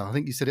theatre. I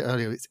think you said it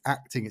earlier. It's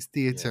acting. It's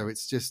theatre. Yeah.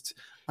 It's just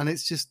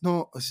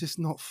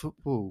not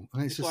football.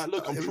 And it's just like,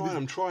 look,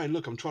 I'm trying.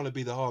 Look, I'm trying to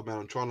be the hard man.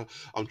 I'm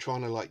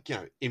trying to like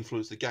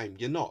influence the game.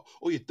 You're not.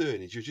 All you're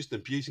doing is you're just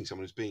abusing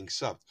someone who's being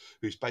subbed,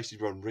 who's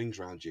basically run rings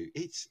around you.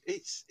 It's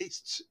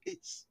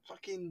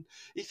fucking.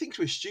 He thinks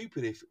we're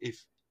stupid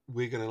if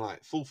we're gonna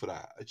like fall for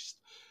that.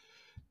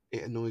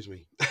 It annoys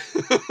me.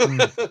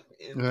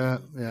 Yeah.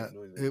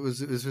 It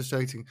was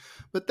frustrating.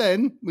 But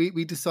then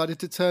we decided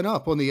to turn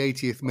up on the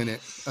 80th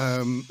minute,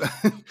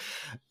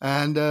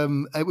 and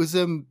it was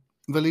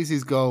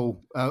Valise's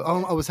goal.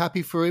 I was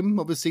happy for him.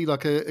 Obviously,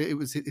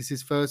 it's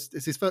his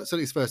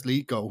first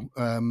league goal.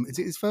 Is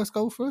it his first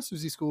goal for us? Or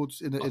has he scored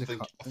in a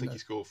cup? I think he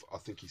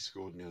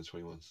scored in the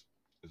under-21s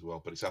as well.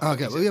 But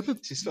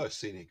it's his first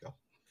senior goal.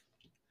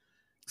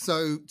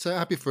 So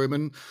happy for him,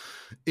 and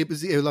it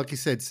was like you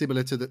said,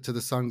 similar to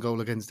the Sun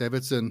goal against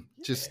Everton.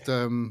 Just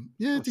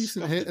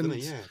decent hit,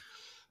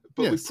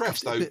 But we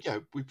pressed though.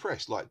 We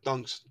pressed like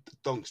Dunk's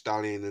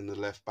down in the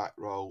left back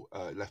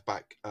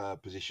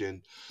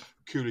position.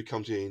 Cooley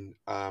comes in.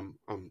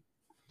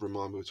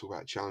 Remind me, we'll talk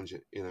about challenge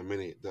it in a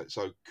minute.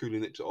 So Cooley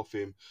nips it off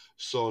him.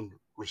 Son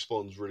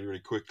responds really, really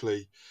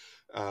quickly.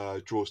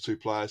 Draws two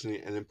players and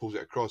then pulls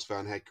it across.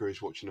 Van Hecker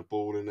is watching the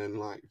ball, and then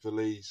like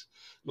Valise,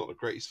 not the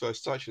greatest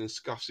first touch, and then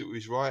scuffs it with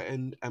his right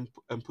and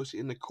puts it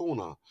in the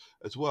corner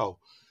as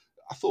well.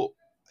 I thought,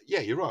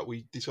 yeah, you're right.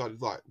 We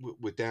decided like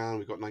we're down,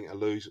 we've got nothing to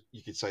lose.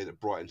 You could say that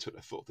Brighton took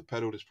their foot off the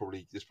pedal. There's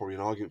probably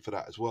an argument for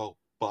that as well,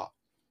 but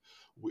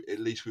at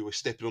least we were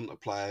stepping on the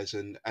players,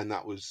 and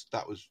that was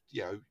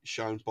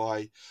shown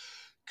by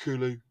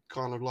Kulu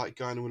kind of like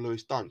going in with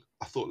Lewis Dunk.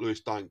 I thought Lewis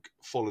Dunk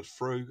followed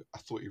through. I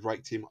thought he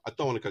raked him. I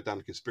don't want to go down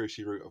the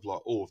conspiracy route of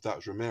like, if that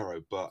was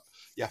Romero, but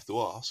you have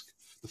to ask.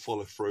 The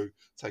follow through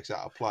takes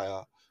out a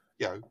player.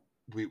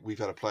 We've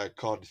had a player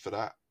carded for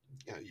that.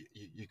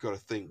 You've got to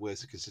think,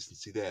 where's the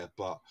consistency there?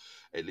 But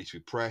at least we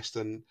pressed,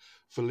 and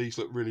Felice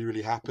looked really,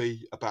 really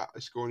happy about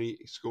scoring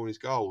his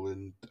goal,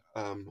 and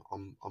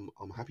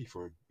I'm happy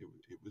for him.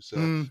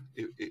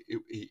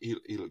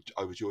 He looked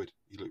overjoyed.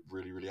 He looked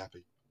really, really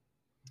happy.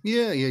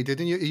 Yeah, he did.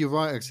 And you're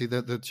right, actually,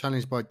 that the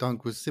challenge by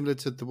Dunk was similar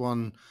to the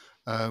one,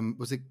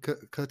 was it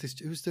Curtis?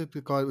 Who was the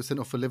guy that was sent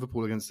off for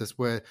Liverpool against us,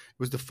 where it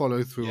was the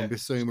follow through on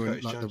Bissouma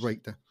and like the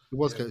rake there? It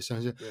was Curtis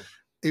Jones, yeah.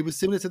 It was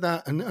similar to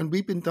that. And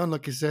we've been done,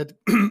 like I said,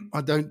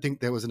 I don't think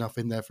there was enough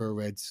in there for a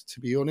Reds, to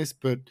be honest,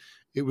 but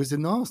it was a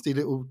nasty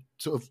little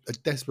sort of a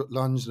desperate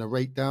lunge and a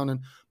rake down.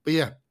 But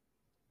yeah,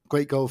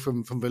 great goal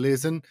from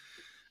Valise. And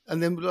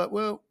then we're like,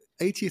 well,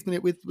 80th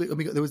minute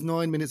there was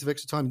 9 minutes of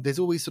extra time. There's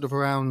always sort of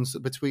around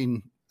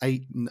between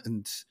 8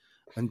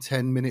 and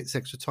 10 minutes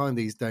extra time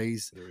these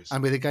days.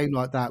 And with a game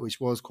like that, which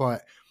was quite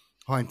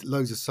high,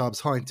 loads of subs,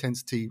 high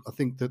intensity, I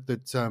think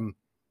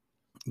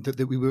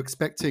that we were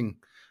expecting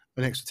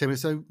an extra 10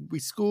 minutes. So we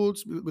scored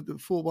with the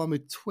 4-1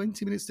 with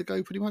 20 minutes to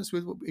go, pretty much,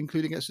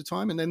 including extra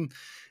time. And then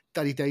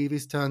Daddy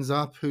Davis turns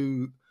up,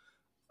 who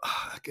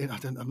again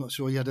I'm not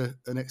sure he had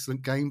an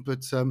excellent game,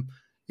 but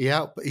he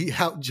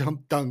out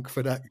jumped Dunk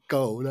for that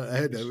goal. That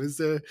header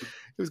it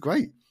was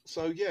great.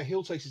 So yeah,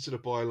 Hill takes it to the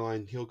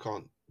byline. Hill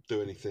can't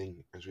do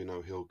anything, as we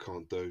know. Hill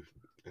can't do.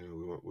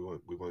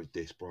 We won't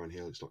diss Brian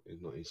Hill. It's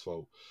not his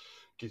fault.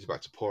 Gives it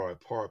back to Porro.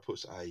 Porro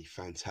puts a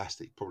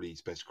fantastic, probably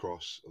his best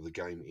cross of the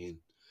game in,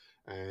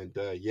 and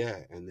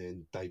and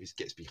then Davis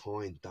gets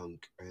behind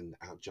Dunk and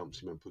out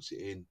jumps him and puts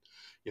it in,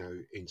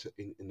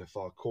 in the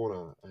far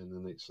corner, and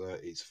then it's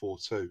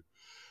 4-2,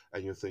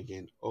 and you're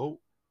thinking, oh.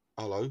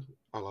 Hello.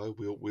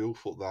 We all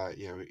thought that,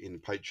 in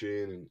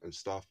Patreon and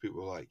stuff.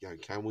 People were like,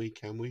 can we,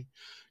 kind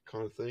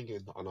of thing.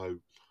 And I know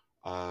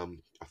I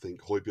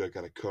think Højbjerg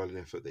got a curling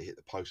effort that hit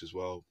the post as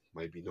well,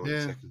 maybe 90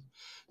 Yeah. seconds,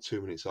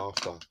 2 minutes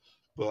after.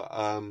 But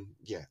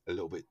yeah, a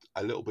little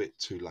bit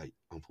too late,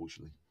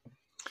 unfortunately.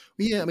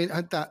 Yeah, I mean,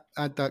 had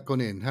that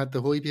gone in, had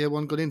the Højbjerg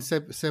one gone in,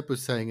 Seb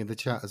was saying in the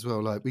chat as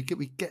well, like we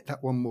get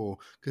that one more,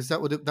 because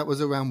that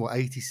was around what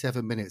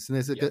 87 minutes, and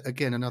there's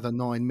again another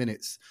 9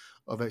 minutes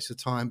of extra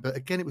time, but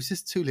again it was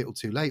just too little,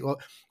 too late.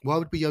 Why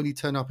would we only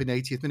turn up in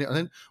 80th minute? And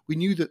then we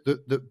knew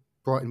that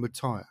Brighton would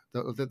tire.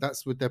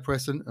 That's with their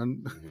present,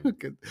 and I'm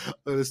going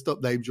to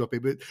stop name dropping,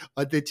 but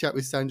I did chat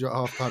with Sandra at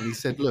half time. He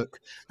said, look,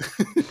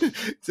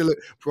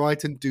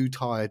 Brighton do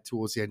tire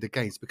towards the end of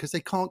games because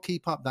they can't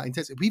keep up that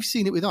intensity. We've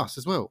seen it with us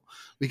as well.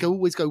 We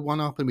always go one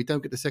up and we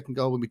don't get the second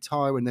goal when we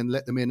tire and then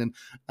let them in. And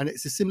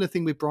it's a similar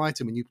thing with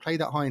Brighton. When you play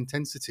that high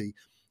intensity,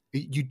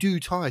 you do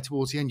tire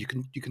towards the end. You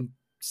can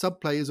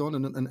sub players on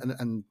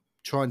and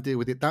try and deal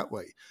with it that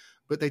way.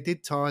 But they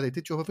did tire, they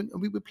did drop off, and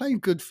we were playing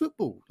good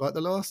football. Like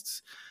the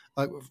last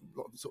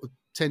sort of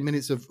 10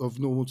 minutes of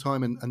normal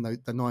time and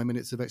the 9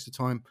 minutes of extra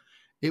time,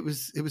 it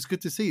was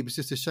good to see. It was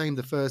just a shame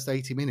the first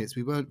 80 minutes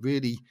we weren't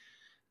really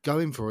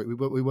going for it.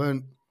 We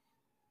weren't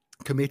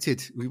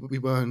committed. We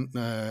weren't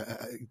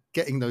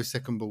getting those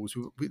second balls.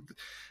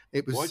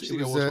 It was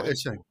a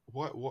shame.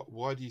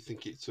 Why do you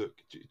think it took?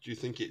 Do you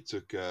think it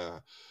took?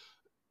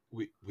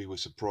 We were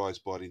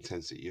surprised by the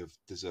intensity of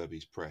De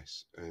Zerbi's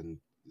press, and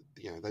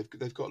you know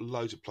they've got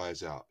loads of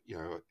players out. You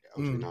know,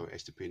 as we know,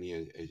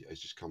 Estepini has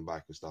just come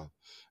back and stuff,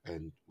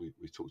 and we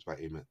talked about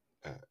him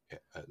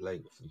at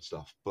length and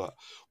stuff. But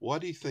why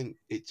do you think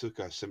it took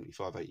us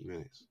 75, 80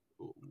 minutes?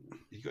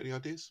 You got any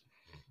ideas?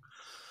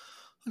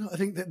 I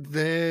think that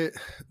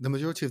the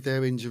majority of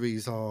their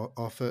injuries are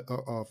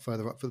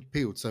further up the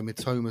field. So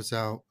Mitoma's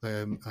out.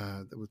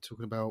 That we're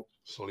talking about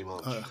Solly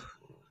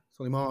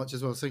March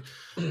as well. So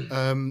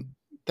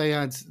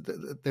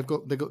they've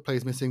got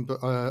players missing,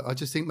 but I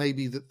just think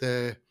maybe that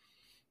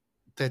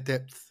their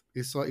depth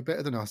is slightly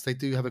better than us. They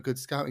do have a good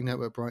scouting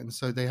network, Brighton.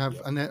 So they have,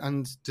 and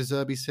De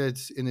Zerbi said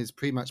in his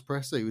pre-match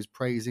presser, he was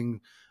praising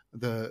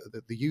the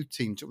youth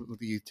team, not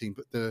the youth team,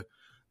 but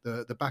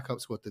the backup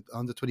squad, the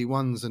under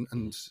 21s,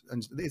 and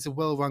it's a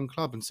well-run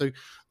club. And so I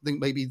think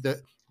maybe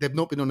that they've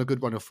not been on a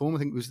good run of form. I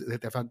think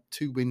they've had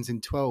 2 wins in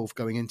 12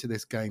 going into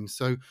this game.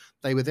 So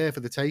they were there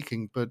for the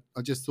taking. But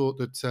I just thought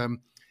that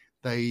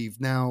they've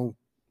now,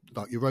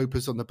 like,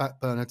 Europa's on the back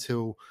burner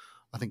till,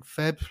 I think,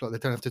 Feb. Like, they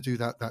don't have to do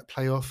that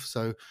playoff.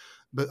 So,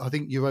 but I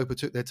think Europa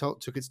took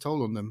its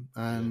toll on them,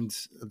 and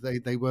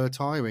they were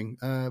tiring.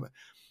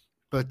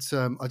 But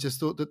I just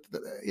thought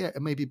that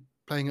maybe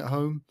playing at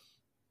home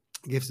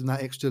gives them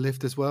that extra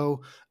lift as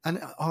well. And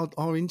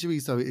our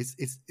injuries, though,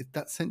 it's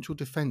that central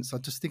defence. I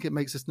just think it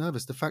makes us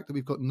nervous. The fact that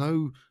we've got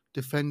no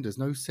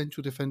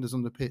central defenders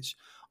on the pitch,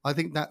 I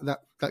think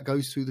that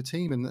goes through the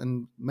team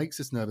and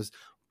makes us nervous.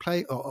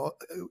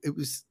 It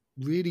was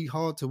really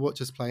hard to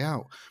watch us play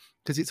out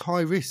because it's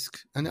high risk,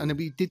 and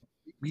we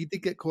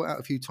did get caught out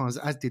a few times,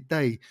 as did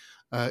they,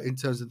 in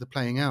terms of the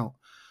playing out.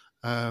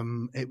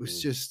 It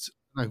was just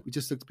we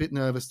just looked a bit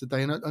nervous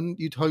today, and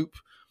you'd hope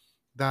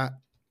that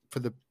for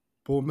the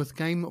Bournemouth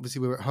game, obviously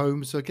we're at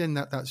home, so again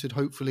that should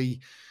hopefully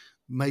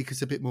make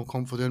us a bit more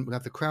confident. We'll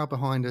have the crowd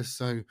behind us,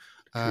 so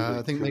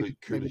I think maybe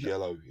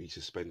yellow. He's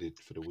suspended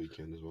for the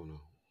weekend as well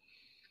now.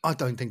 I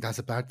don't think that's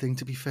a bad thing.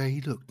 To be fair, he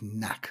looked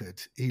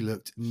knackered.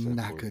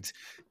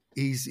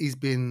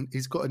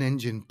 He's got an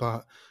engine,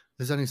 but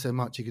there's only so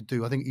much he could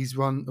do. I think he's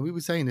run. We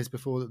were saying this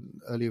before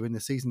earlier in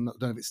the season. I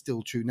don't know if it's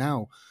still true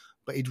now,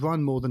 but he'd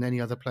run more than any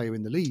other player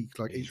in the league.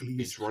 Like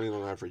he's running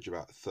on average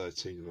about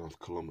 13.5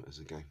 kilometres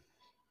a game.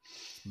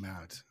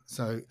 Mad.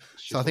 So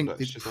I think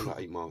it's just under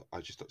 8 miles.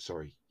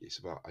 It's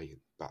about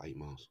 8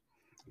 miles.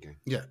 Okay.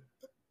 Yeah,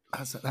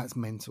 that's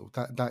mental.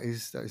 That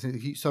is.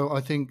 So I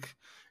think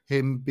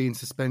him being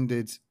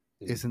suspended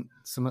isn't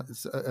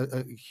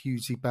a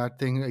hugely bad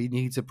thing. He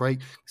needs a break.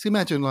 So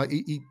imagine, like,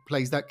 he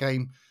plays that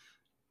game,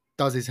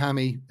 does his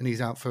hammy, and he's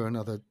out for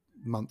another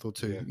month or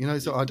two.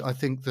 So I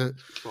think that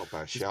it's not a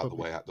bad shout.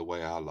 The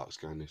way our luck's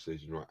going this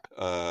season, right?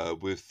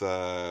 With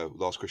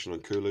last question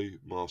on Kulu,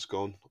 mask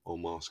on or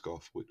mask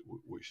off,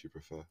 which you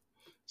prefer?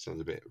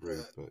 Sounds a bit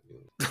rude, but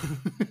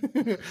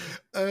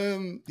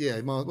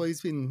well,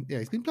 he's been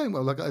playing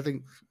well. Like, I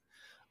think,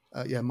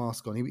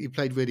 mask on. He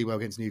played really well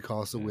against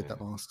Newcastle with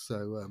that mask.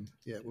 So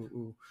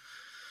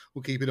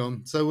we'll keep it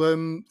on. So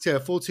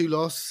 4-2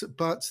 loss,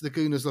 but the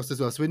Gooners lost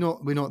as well. So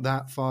we're not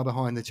that far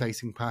behind the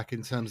chasing pack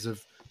in terms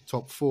of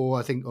top 4.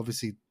 I think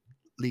obviously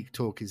league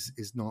talk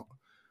is not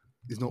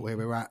where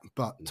we're at,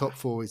 but top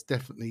 4 is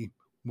definitely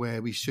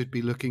where we should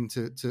be looking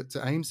to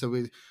aim. So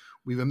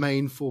we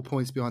remain 4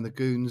 points behind the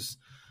Goons.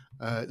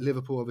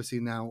 Liverpool obviously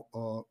now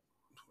are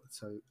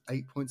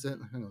 8 points ahead.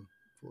 Hang on,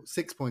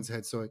 6 points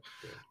ahead. Sorry.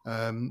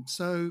 Yeah.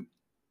 So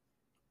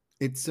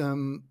it's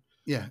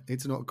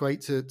it's not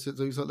great to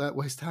lose like that.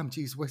 West Ham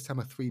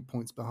are 3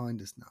 points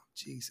behind us now.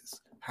 Jesus,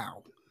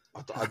 how?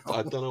 I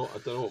don't know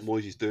what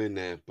Moyes is doing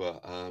there,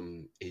 but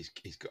he's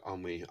got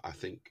on me. I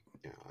think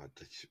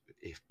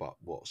if but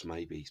what's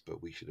maybes,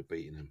 but we should have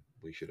beaten them.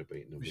 We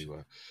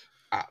were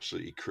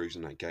absolutely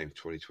cruising that game.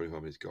 25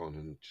 minutes gone,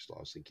 and just I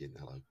was thinking,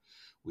 hello,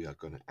 we are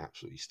going to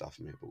absolutely stuff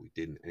him here, but we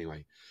didn't.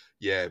 Anyway,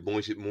 yeah,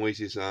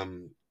 Moyes is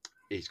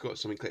he's got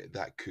something clear.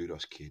 That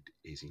Kudos kid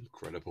is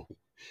incredible.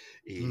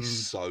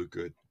 He's so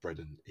good,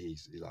 Brendan.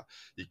 He's like,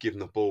 you give him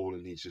the ball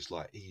and he's just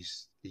like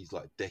he's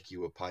like Decky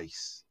with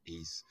pace.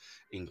 He's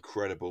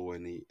incredible,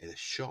 and the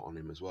shot on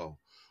him as well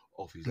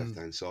off his left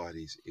hand side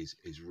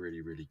is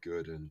really, really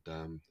good, and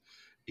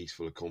he's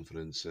full of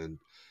confidence, and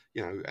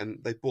and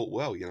they bought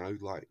well,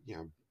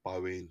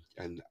 Bowen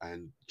and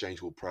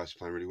James Ward-Prowse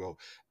playing really well.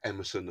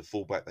 Emerson, the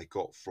fullback they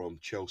got from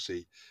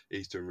Chelsea,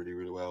 he's doing really,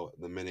 really well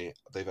at the minute.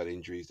 They've had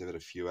injuries, they've had a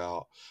few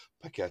out.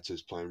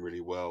 Paqueta's playing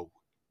really well.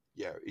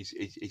 Yeah,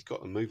 he's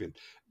got them moving.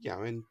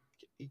 And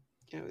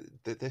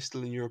they're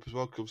still in Europe as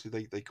well, because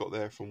obviously they got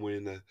there from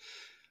winning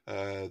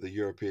the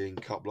European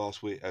Cup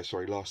last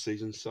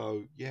season.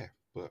 So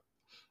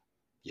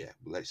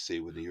let's see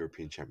when the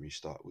European Champions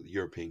start. The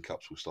European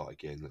Cups will start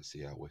again. Let's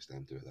see how West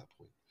Ham do at that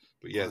point.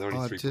 But yeah, they're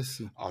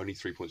only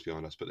 3 points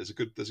behind us. But there's a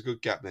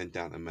good gap then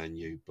down to Man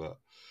U. But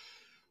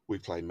we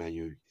play Man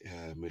U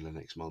middle of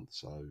next month,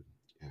 so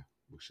yeah,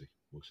 we'll see.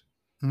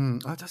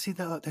 I just see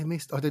that they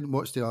missed. I didn't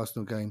watch the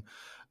Arsenal game.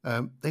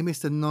 They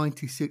missed a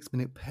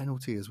 96-minute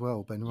penalty as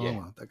well. Ben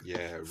Rama.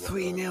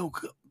 3-0.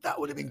 That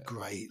would have been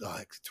great.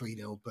 Like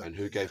 3-0. But and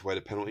who gave away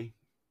the penalty?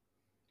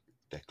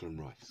 Declan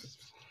Rice.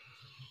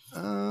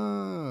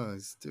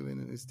 He's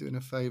doing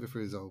a favour for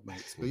his old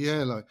mates. But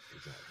yeah, like.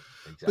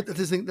 Exactly. But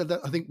the thing that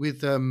I think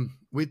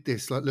with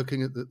this, like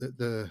looking at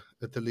the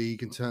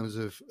league in terms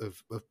of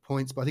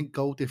points, but I think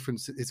goal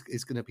difference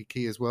is going to be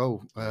key as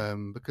well,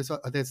 because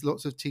there's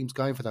lots of teams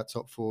going for that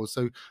top four.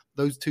 So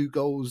those 2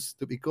 goals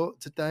that we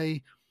got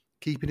today,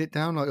 keeping it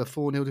down, like a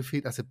 4-0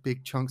 defeat, that's a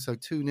big chunk. So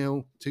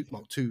 2-0,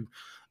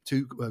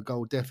 two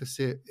goal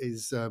deficit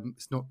is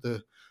it's not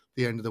the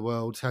end of the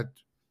world. Had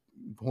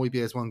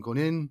Højbjerg's one gone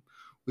in,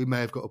 we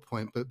may have got a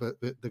point, but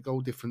the goal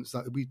difference,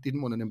 like, we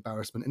didn't want an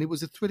embarrassment, and it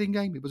was a thrilling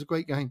game. It was a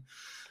great game.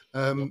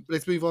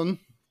 Let's move on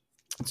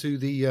to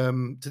the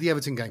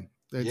Everton game.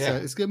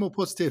 Let's get more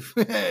positive.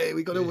 Hey,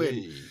 we got to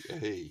win.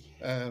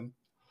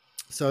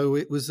 So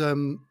it was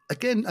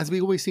again, as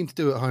we always seem to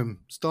do at home.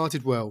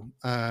 Started well,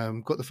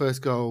 got the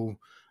first goal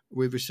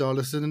with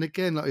Richarlison, and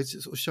again, like, it's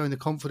sort of showing the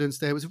confidence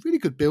there. It was a really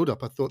good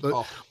build-up. I thought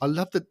that I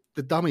loved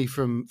the dummy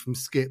from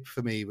Skip.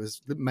 For me,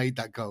 that made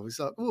that goal. It's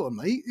like, oh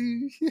mate,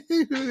 who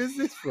is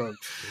this from?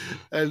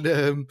 And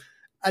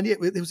yet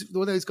there was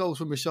one of those goals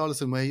from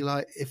Richarlison where you're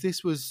like, if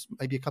this was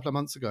maybe a couple of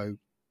months ago,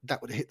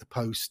 that would have hit the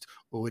post,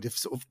 or would have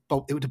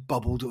it would have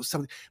bubbled or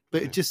something.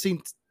 But it just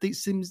seemed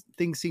things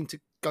seem to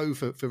go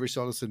for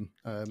Richarlison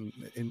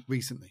in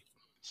recently.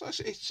 So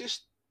it's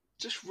just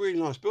really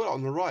nice build up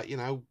on the right.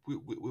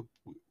 We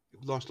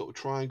nice little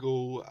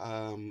triangle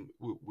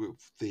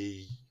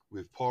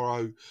with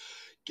Porro,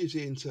 gives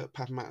it into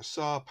Pape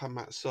Sarr. Pape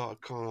Sarr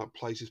kind of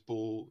plays his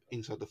ball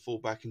inside the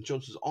fullback, and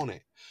Johnson's on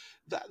it.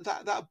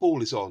 That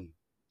ball is on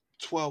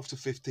 12 to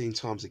 15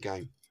 times a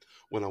game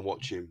when I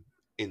watch him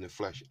in the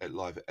flesh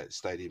live at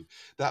stadium.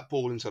 That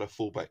ball inside a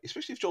fullback,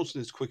 especially if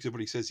Johnson is as quick as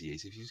everybody says he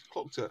is, if he's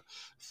clocked at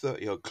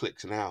 30 odd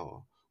clicks an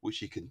hour, which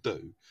he can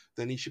do,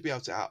 then he should be able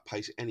to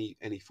outpace any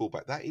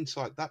fullback.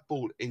 That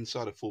ball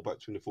inside a fullback,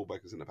 between the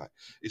fullback and centre back,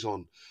 is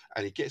on,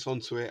 and he gets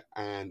onto it,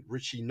 and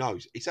Richie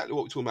knows exactly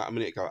what we were talking about a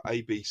minute ago.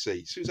 A, B,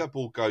 C. As soon as that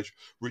ball goes,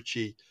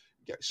 Richie.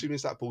 Yeah, as soon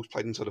as that ball's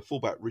played inside the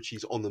fullback,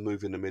 Richie's on the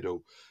move in the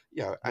middle.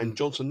 Yeah, and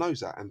Johnson knows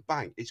that, and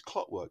bang, it's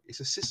clockwork. It's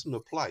a system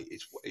of play.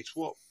 It's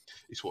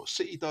what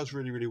City does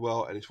really, really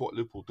well, and it's what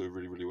Liverpool do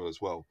really, really well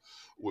as well,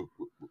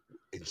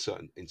 in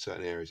certain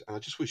areas. And I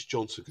just wish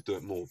Johnson could do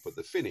it more. But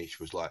the finish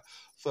was like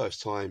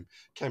first time,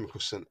 came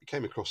across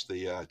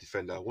the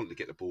defender, wanted to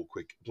get the ball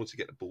quick, wanted to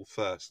get the ball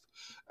first,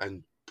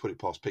 and put it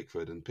past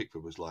Pickford, and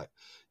Pickford was like,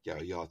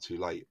 a yard too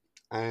late.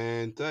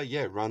 And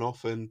ran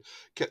off and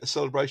kept the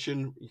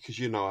celebration, because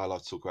I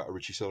like to talk about a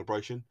Richie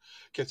celebration.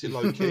 Kept it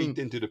low key,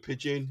 didn't do the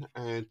pigeon,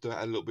 and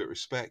had a little bit of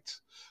respect.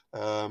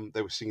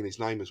 They were singing his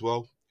name as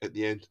well at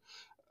the end,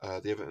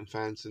 the Everton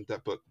fans, and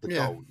that. But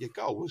the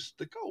goal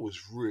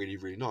was really,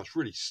 really nice,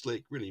 really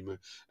slick, really move,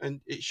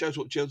 and it shows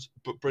what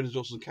Brendan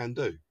Johnson can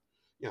do.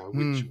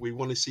 Which we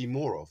want to see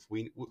more of.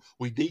 We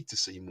need to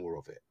see more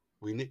of it.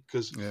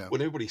 Because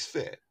when everybody's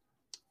fit,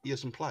 he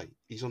doesn't play.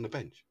 He's on the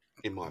bench,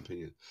 in my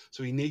opinion.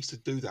 So he needs to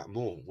do that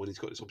more when he's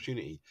got this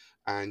opportunity.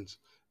 And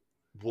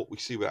what we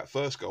see with that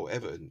first goal,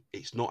 Everton,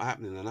 it's not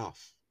happening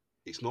enough.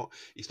 He's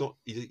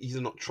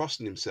either not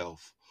trusting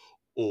himself,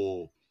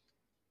 or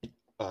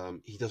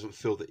he doesn't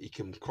feel that he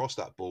can cross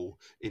that ball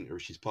into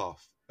Richie's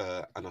path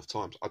enough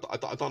times. I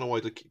don't know why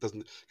he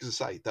doesn't,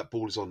 because I say that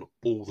ball is on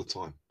all the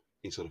time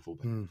inside of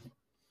fullback.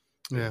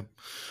 Yeah.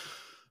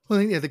 Well,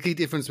 I think the key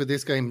difference with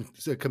this game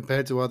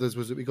compared to others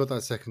was that we got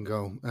that second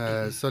goal.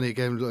 Sonny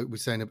again, like we're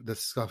saying, the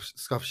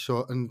scuff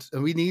shot, and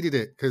we needed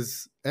it,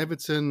 because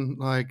Everton,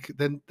 like,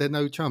 they're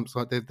no chumps.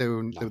 Like, they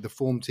were the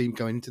form team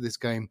going into this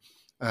game.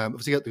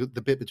 Obviously, got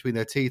the bit between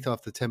their teeth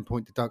after the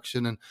 10-point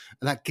deduction, and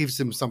that gives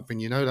them something.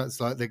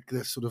 That's like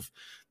the sort of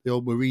the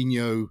old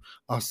Mourinho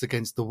us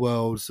against the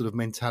world sort of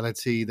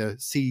mentality, the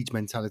siege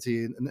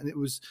mentality, and it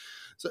was.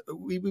 So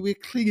we were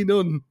clinging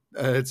on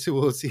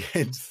towards the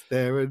end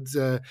there, and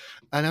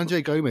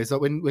Andre Gomez,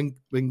 like when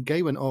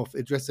Gay went off,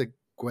 Idrissa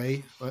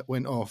Gueye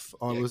went off.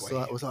 I was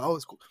quite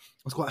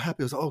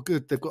happy. I was like, oh,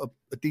 good, they've got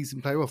a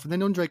decent player off. And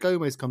then Andre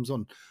Gomez comes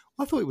on.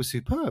 I thought it was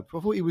superb. I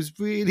thought he was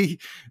really,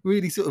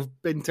 really sort of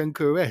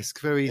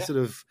Bentancur-esque, very sort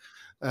of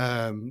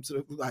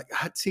like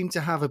seemed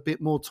to have a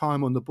bit more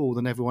time on the ball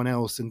than everyone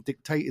else and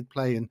dictated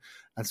play and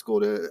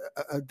scored a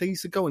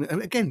decent goal.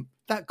 And again,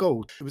 that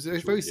goal, it was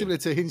very similar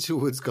to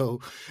Hinshelwood's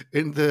goal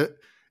in that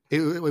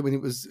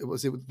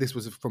this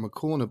was from a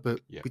corner,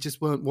 but we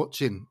just weren't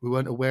watching. We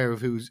weren't aware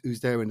of who's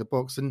there in the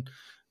box, and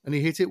he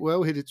hit it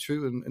well, hit it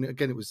true, and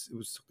again it was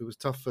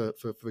tough for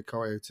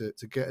Vicario to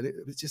get it.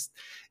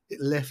 It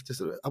left a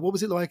sort of, what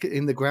was it like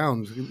in the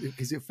ground?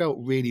 Because it felt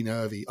really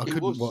nervy. I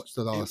couldn't watch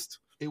the last.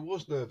 It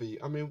was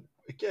nervy. I mean,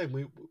 again,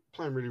 we were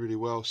playing really, really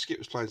well. Skip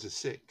was playing as a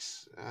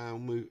 6,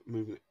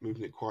 moving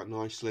it quite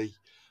nicely.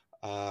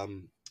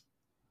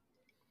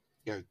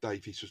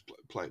 Davies was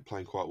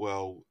playing quite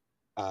well.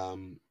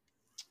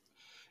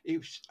 It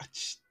was.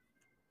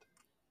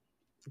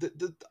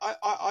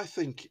 I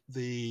think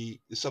the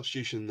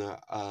substitution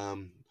that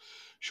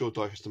Shaw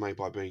Dyche has to make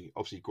by being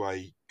obviously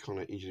Gray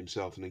kind of injured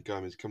himself and then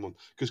Gomez come on,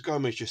 because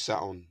Gomez just sat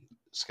on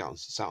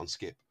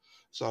Skip,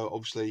 so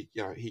obviously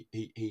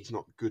he's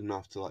not good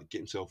enough to like get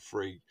himself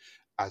free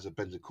as a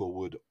Bentancur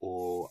would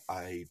or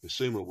a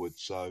Basuma would.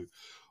 So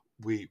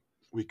we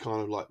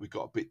kind of like we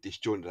got a bit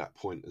disjointed at that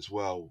point as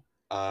well.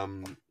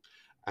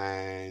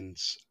 And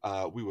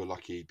we were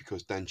lucky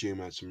because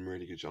Danjuma had some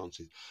really good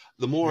chances.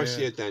 The more I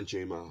see of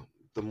Danjuma,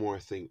 the more I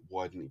think,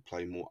 why didn't he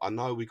play more? I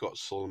know we got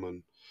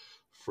Solomon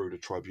through the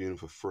tribunal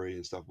for free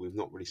and stuff. We've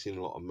not really seen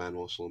a lot of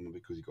Manuel Solomon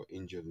because he got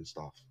injured and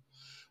stuff.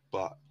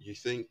 But you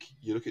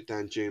look at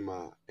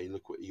Danjuma and you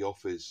look what he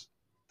offers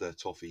the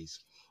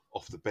Toffees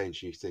off the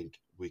bench, and you think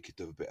we could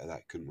do a bit of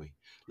that, couldn't we?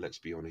 Let's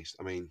be honest.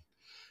 I mean,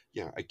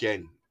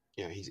 again,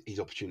 his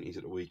opportunities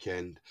at the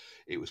weekend.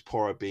 It was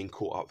Porro being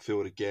caught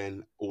upfield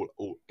again.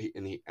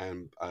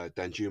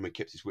 Danjuma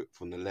kept his whip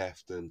from the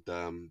left and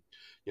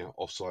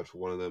offside for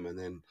one of them, and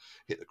then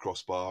hit the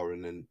crossbar,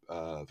 and then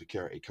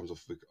Vicario comes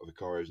off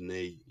Vicario's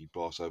knee. He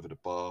blasts over the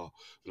bar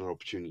for an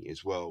opportunity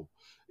as well.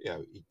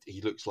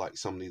 He looks like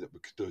somebody that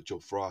could do a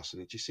job for us,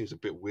 and it just seems a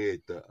bit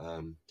weird that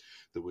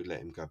we let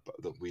him go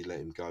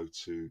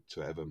to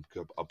Everton.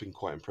 Because I've been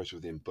quite impressed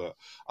with him, but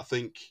I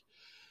think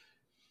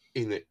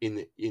in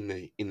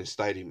the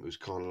stadium it was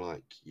kind of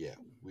like,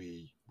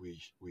 we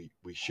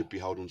should be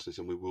holding on to this,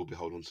 and we will be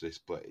holding on to this,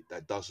 but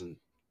that doesn't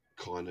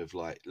kind of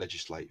like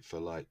legislate for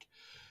like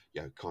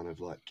kind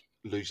of like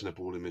losing the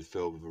ball in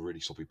midfield with a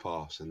really sloppy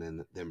pass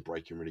and then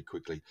breaking really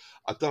quickly.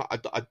 I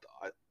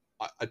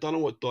don't know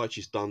what Dyche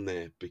has done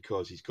there,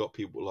 because he's got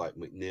people like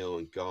McNeil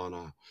and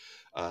Garner,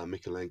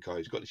 Mikolenko.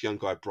 He's got this young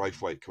guy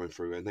Braithwaite coming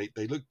through, and they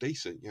look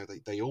decent.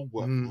 They all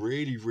work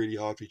really, really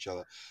hard for each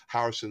other.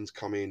 Harrison's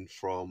come in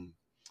from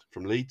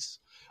Leeds,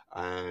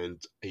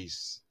 and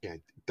he's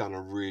done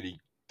a really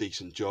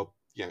decent job.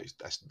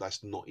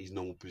 That's not his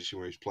normal position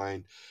where he's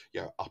playing.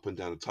 Up and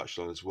down the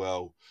touchline as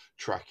well,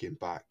 tracking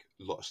back,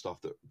 a lot of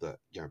stuff that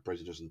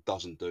Brendan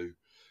doesn't do.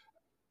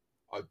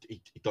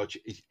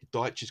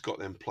 Dyche has got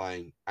them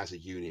playing as a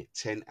unit,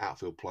 10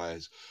 outfield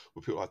players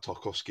with people like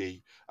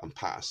Tarkowski and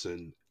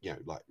Patterson,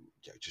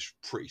 just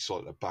pretty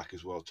solid at the back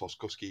as well.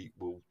 Tarkowski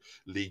will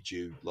lead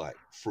you like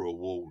through a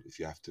wall if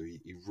you have to.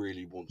 He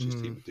really wants his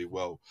team to do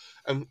well.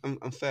 And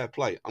fair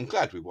play. I'm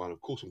glad we won.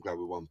 Of course I'm glad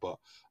we won, but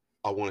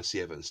I want to see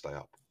Everton stay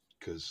up,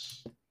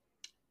 because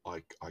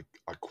I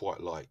quite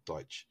like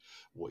Dyche,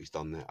 what he's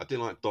done there. I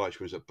didn't like Dyche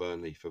when he was at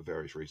Burnley for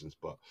various reasons,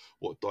 but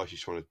what Dyche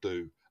is trying to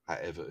do at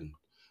Everton,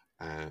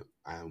 and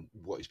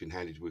what he's been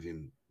handled with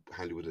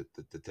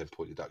the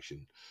 10-point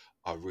deduction,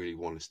 I really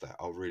want to stay.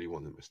 I really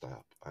want them to stay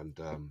up, and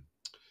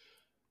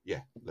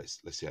let's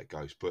see how it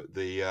goes. But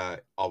I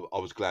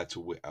was glad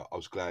to win. I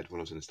was glad when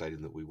I was in the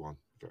stadium that we won.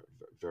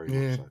 Very,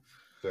 very much so.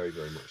 Very,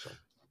 very much so.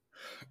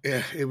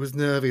 Yeah, it was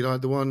nervy,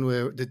 like the one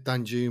where the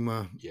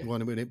Danjuma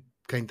one when it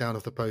came down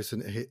off the post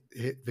and it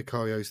hit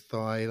Vicario's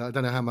thigh. I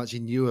don't know how much he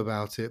knew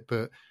about it,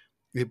 but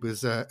it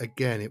was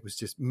again, it was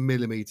just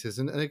millimeters,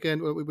 and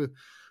again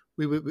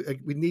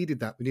we needed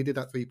that. We needed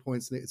that 3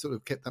 points, and it sort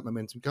of kept that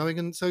momentum going.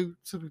 And so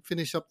we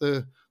finish up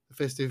the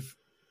festive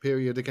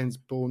period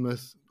against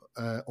Bournemouth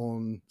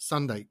on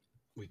Sunday.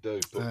 We do.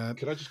 But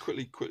can I just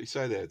quickly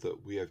say there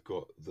that we have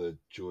got the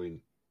joint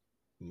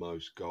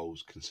most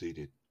goals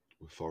conceded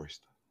with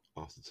Forest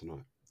after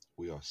tonight.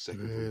 We are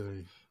second.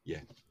 Really?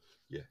 Yeah.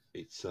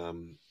 It's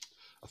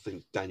I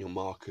think Daniel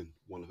Markin,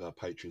 one of our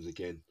patrons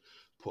again,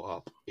 put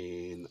up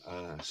in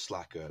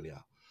Slack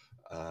earlier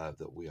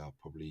that we are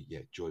probably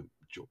joint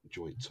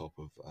top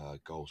of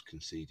goals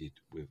conceded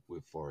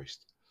with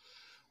Forest.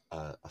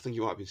 I think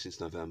it might have been since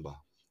November.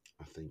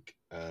 I think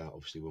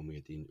obviously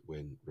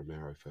when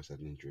Romero first had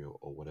an injury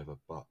or whatever,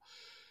 but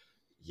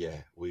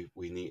yeah, we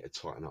need to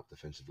tighten up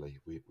defensively.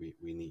 We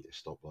need to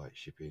stop like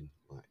shipping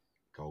like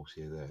goals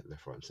here, there,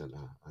 left, right, and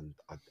centre.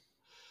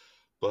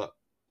 But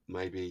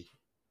maybe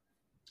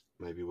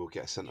we'll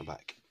get a centre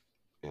back.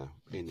 Yeah,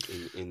 in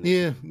the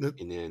Yeah,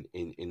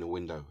 in the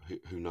window.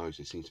 Who knows?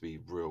 There seems to be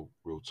real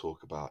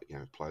talk about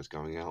players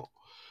going out.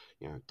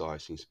 Dyer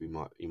seems to be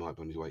he might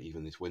be on his way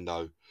even this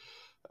window.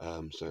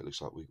 So it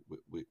looks like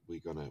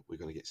we're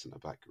gonna get centre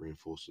back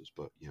reinforcements,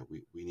 but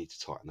we need to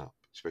tighten up,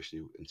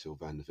 especially until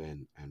Van der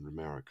Ven and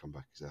Romero come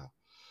back as our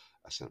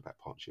centre back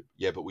partnership.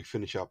 Yeah, but we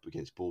finish up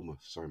against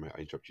Bournemouth. Sorry, mate,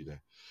 I interrupted you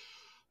there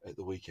at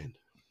the weekend.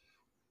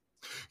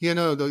 Yeah,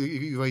 no,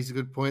 you raised a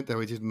good point there.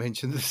 We did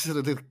mention the sort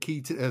of the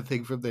key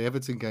thing from the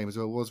Everton game as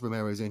well was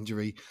Romero's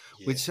injury,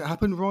 which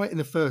happened right in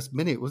the first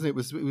minute, wasn't it?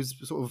 It was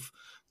sort of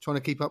trying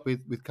to keep up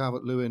with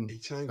Calvert-Lewin. He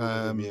tangled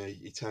with him, yeah.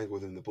 He tangled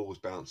with him. The ball was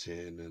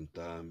bouncing,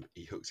 and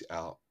he hooks it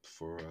out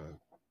for. I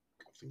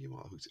think he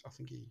might have hooked it. I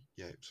think it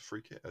was a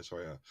free kick.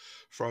 Sorry, a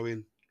throw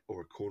in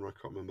or a corner. I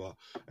can't remember.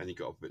 And he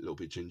got up a little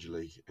bit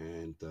gingerly,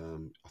 and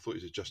I thought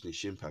he was adjusting his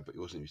shin pad, but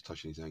he wasn't. He was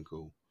touching his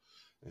ankle.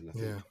 And I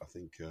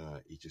think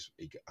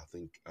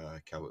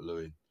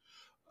Calvert-Lewin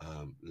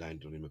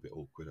landed on him a bit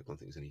awkward. I don't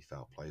think there's any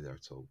foul play there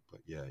at all. But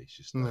yeah, it's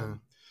just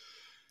another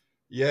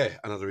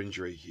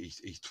injury.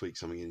 He's tweaked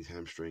something in his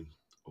hamstring,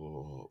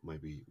 or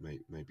maybe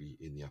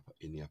in the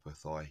upper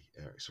thigh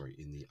area. Sorry,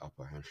 in the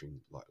upper hamstring,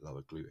 like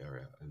lower glute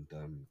area,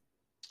 and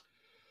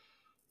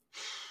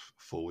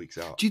 4 weeks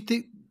out. Do you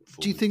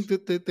think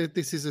that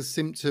this is a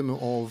symptom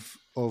of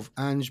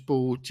Ange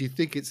Ball? Do you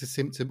think it's a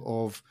symptom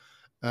of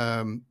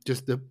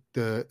just the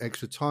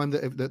extra time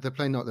that they're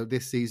playing? Not that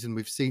this season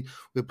we're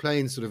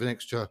playing sort of an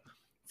extra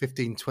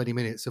 15, 20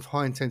 minutes of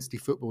high intensity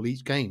football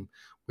each game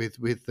with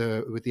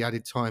the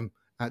added time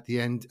at the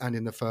end and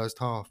in the first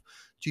half.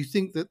 Do you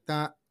think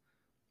that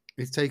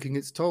is taking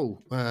its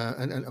toll?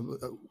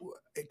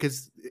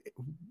 Because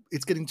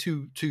it's getting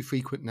too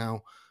frequent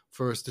now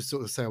for us to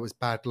sort of say, it's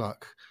bad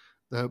luck.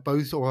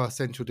 Both of our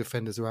central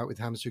defenders are out with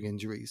hamstring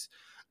injuries.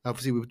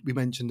 Obviously, we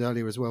mentioned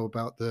earlier as well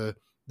about the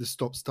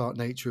stop-start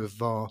nature of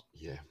VAR.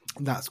 Yeah,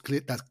 and that's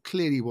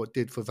clearly what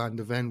did for Van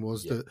der Ven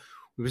was that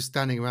we were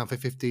standing around for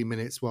 15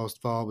 minutes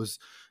whilst VAR was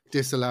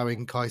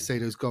disallowing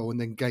Caicedo's goal and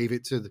then gave a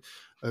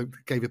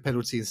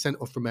penalty and sent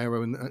off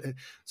Romero. And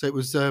so it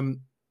was. Do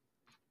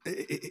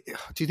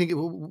you think?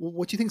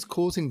 What do you think is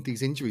causing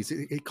these injuries?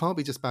 It can't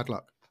be just bad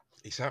luck.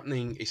 It's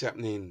happening. It's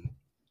happening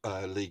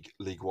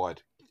league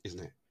wide, isn't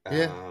it?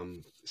 Yeah.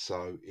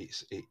 So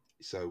if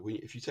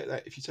you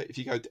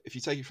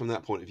take it from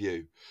that point of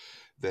view,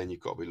 then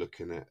you've got to be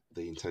looking at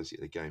the intensity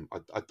of the game.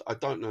 I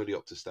don't know the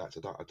Opta stats.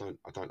 I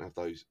don't have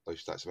those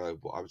stats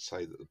available. I would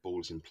say that the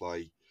ball is in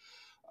play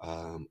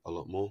a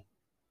lot more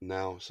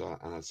now.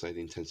 And I'd say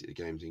the intensity of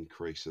the game's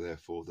increased. So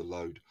therefore, the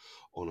load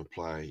on a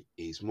play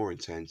is more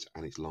intense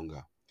and it's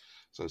longer.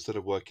 So instead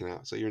of working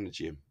out, so you're in the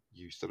gym,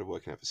 instead of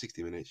working out for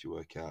 60 minutes, you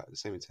work out at the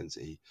same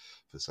intensity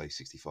for say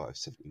 65,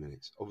 70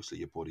 minutes. Obviously,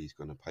 your body is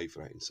going to pay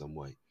for that in some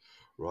way,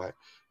 right?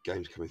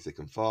 Games coming thick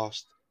and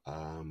fast.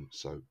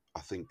 So I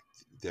think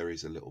there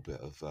is a little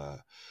bit of, I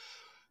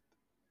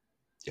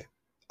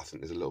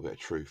think there's a little bit of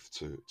truth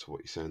to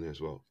what you're saying there as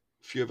well.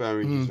 A few of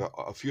our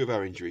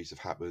injuries have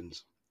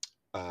happened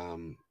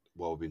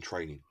while we've been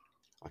training.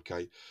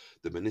 Okay,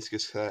 the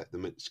meniscus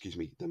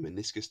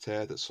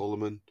tear that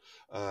Solomon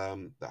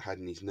that had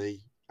in his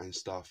knee and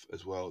stuff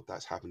as well.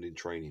 That's happened in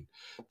training.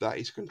 That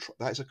is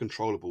a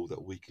controllable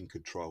that we can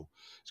control.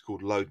 It's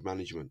called load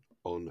management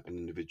on an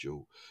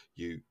individual.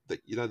 The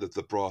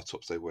bra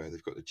tops they wear.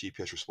 They've got the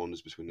GPS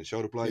responders between the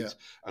shoulder blades,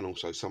 and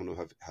also some of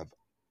them have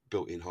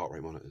built-in heart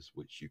rate monitors,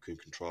 which you can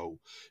control,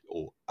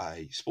 or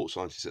a sports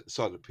scientist at the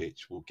side of the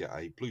pitch will get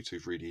a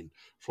Bluetooth reading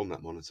from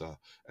that monitor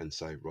and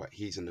say, right,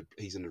 he's in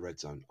the red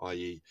zone,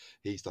 i.e.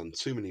 he's done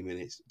too many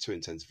minutes, too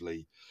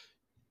intensively.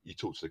 You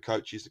talk to the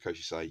coaches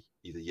say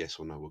either yes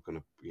or no. We're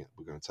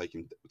gonna take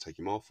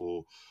him off,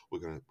 or we're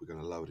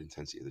gonna lower the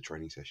intensity of the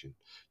training session.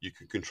 You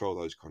can control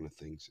those kind of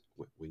things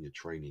when you're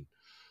training,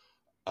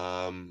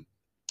 and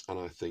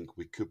I think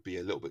we could be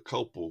a little bit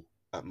culpable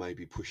at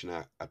maybe pushing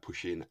our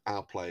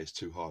players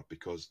too hard,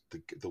 because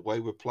the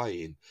way we're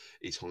playing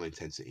is high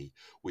intensity.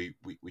 We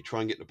try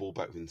and get the ball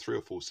back within 3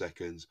 or 4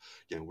 seconds.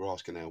 We're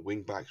asking our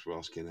wing backs, we're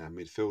asking our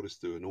midfielders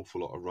to do an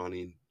awful lot of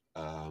running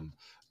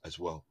as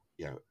well.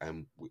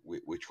 And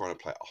we're trying to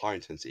play at a high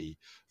intensity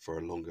for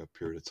a longer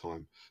period of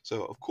time.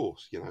 So of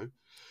course,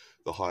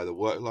 the higher the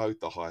workload,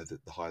 the higher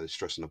the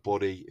stress on the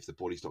body. If the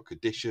body's not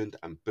conditioned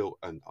and built,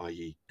 and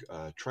i.e.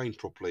 Trained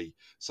properly,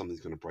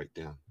 something's going to break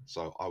down.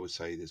 So I would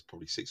say there's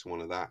probably 6 to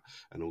 1 of that,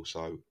 and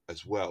also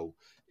as well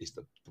is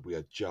that we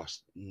are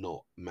just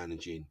not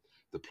managing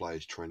the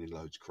players' training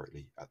loads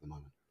correctly at the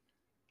moment.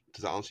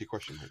 Does that answer your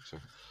question, mate? So.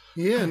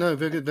 Yeah, no,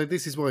 very good.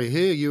 This is why you're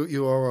here.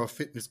 You are our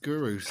fitness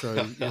guru, so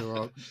you're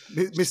our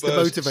Mr.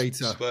 Spurs,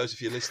 Motivator. Spurs,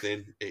 if you're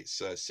listening,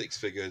 it's 6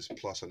 figures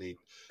plus I need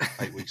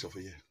 8 weeks off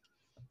a year.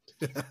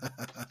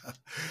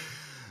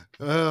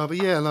 But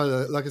yeah,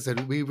 no, like I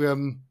said, we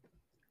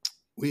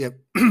had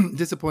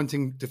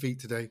disappointing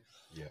defeat today.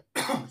 Yeah.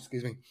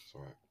 Excuse me. It's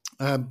all right.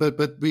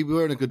 But we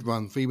were in a good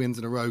run. 3 wins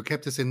in a row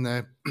kept us in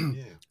there.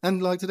 Yeah.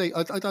 And like today,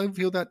 I don't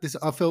feel that this.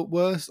 I felt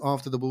worse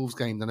after the Wolves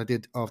game than I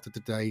did after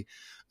today,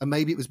 and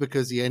maybe it was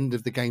because the end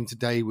of the game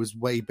today was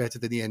way better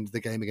than the end of the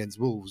game against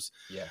Wolves.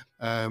 Yeah.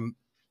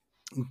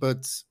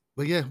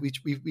 But yeah,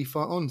 we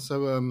fight on.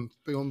 So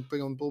bring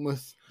on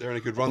Bournemouth. They're in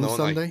a good run, on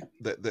though, aren't Sunday.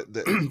 they? They're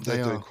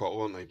They doing are. quite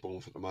well, aren't they,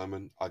 Bournemouth at the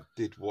moment? I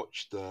did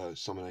watch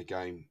some of their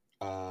game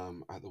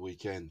at the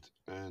weekend,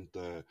 and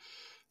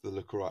they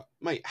look all right.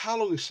 Mate, how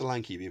long has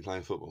Solanke been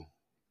playing football?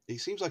 He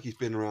seems like he's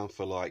been around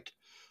for like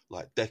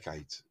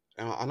decades.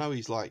 And I know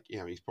he's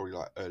he's probably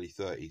like early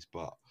 30s,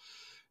 but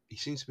he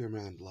seems to be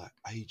around like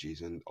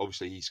ages. And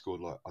obviously he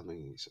scored I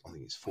think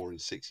it's 4 and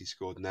 6 he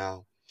scored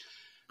now.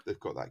 They've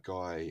got that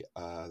guy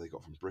they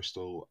got from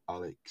Bristol,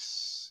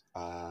 Alex.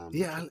 Trying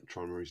to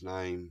remember his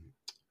name.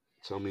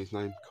 Tell me his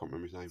name. Can't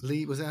remember his name.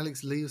 Lee, was it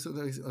Alex Lee or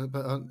something? I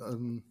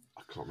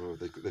can't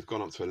remember. They've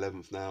gone up to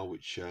 11th now,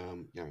 which is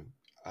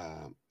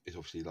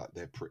obviously like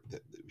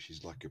which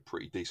is like a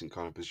pretty decent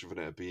kind of position for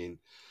them to be in,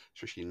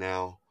 especially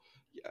now.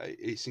 Yeah,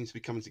 it seems to be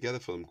coming together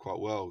for them quite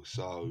well.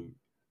 So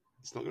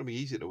it's not going to be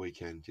easy at the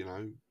weekend,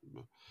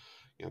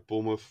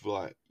 Bournemouth,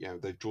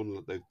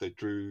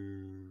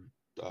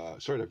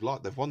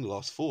 they've won the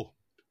last 4.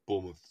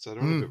 Bournemouth, so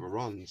they're on a bit of a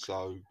run.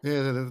 So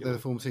yeah, they're the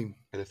form team,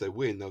 and if they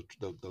win,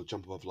 they'll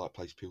jump above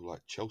places people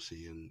like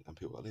Chelsea and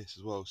people like this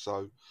as well.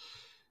 So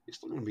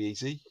it's not going to be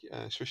easy,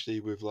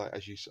 especially with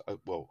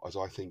as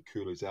I think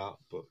Kula's out,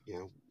 but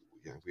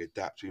we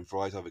adapt, we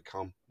improvise,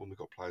 overcome when we've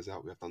got players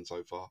out. We have done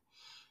so far.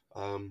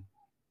 I'm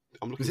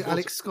looking. Was it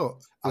Alex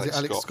Scott? Was it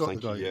Alex Scott?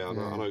 Thank you. Yeah,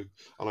 I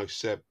know.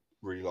 Seb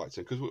really liked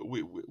him because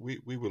we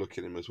were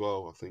looking at him as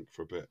well. I think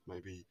for a bit,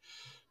 maybe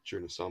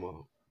during the summer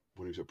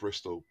when he was at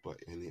Bristol,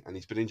 and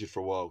he's been injured for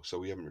a while, so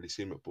we haven't really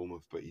seen him at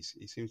Bournemouth. But he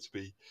seems to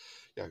be,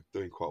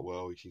 doing quite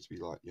well. He seems to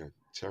be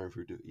tearing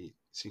through. He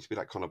seems to be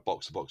that kind of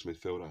box to box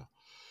midfielder,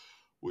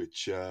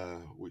 which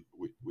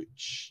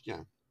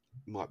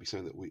might be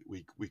something that we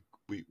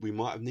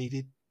might have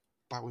needed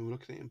back when we were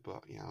looking at him.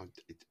 But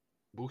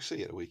we'll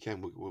see at the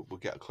weekend. We'll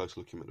get a close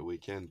look at him at the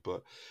weekend.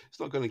 But it's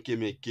not going to give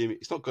me a gimme.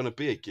 It's not going to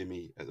be a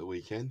gimme at the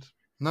weekend.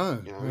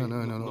 No, no,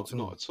 not at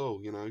all.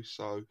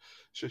 So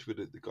especially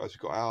with the guys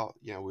who got out,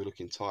 we're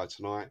looking tired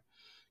tonight.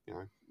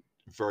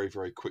 Very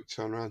very quick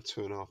turnaround,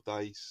 2.5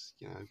 days.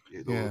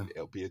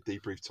 It'll be a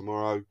debrief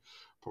tomorrow.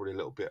 Probably a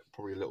little bit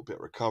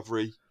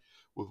recovery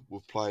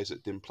with players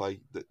that didn't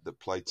play that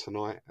played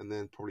tonight, and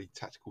then probably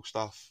tactical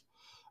stuff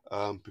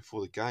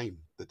before the game,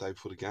 the day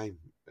before the game.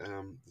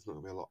 There's not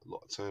going to be a lot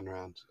of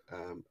turnaround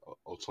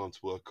or time to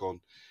work on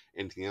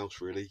anything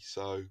else really.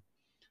 So.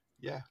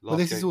 Yeah, well,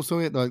 this is also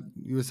it. Like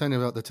you were saying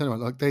about the turnaround,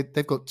 like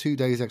they've got 2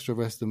 days extra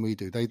rest than we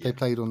do. They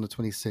played on the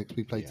 26th.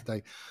 We played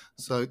today,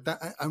 so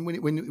that and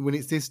when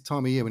it's this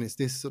time of year, when it's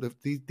this sort of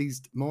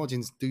these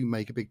margins do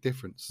make a big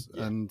difference.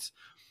 Yeah. And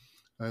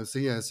so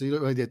you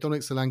look,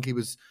 Dominic Solanke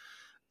was.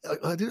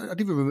 I didn't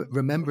even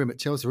remember him at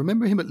Chelsea. I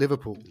remember him at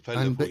Liverpool, he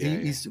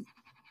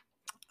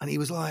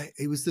was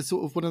the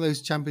sort of one of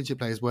those championship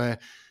players where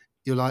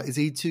you're like,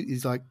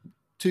 he's like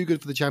too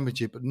good for the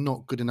Championship, but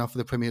not good enough for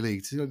the Premier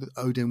League. So,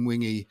 Odin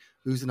Wingy,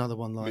 who's another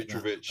one like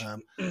Mitrovic. that?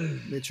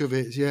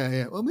 Mitrovic,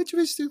 yeah. Well,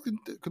 Mitrovic still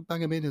could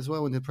bang him in as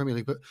well in the Premier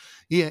League, but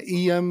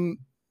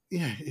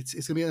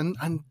it's gonna be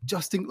and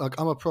Justin, like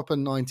I'm a proper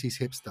 90s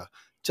hipster.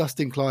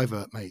 Justin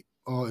Kluivert, mate.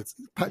 Oh, it's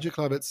Patrick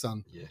Kluivert's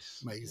son.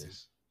 Yes, amazing.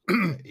 Yes.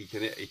 He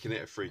can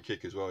hit a free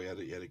kick as well. He had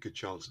a good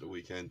chance at the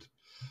weekend.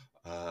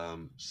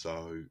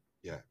 So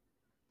yeah.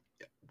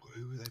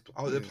 Who were they?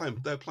 Oh,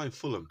 they're playing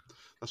Fulham.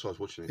 That's why I was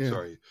watching it. Yeah.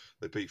 Sorry,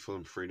 they beat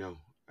Fulham 3-0,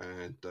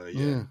 and they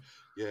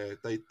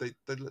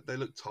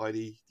look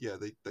tidy. Yeah,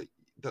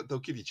 they'll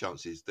give you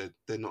chances.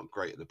 They're not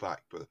great at the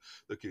back, but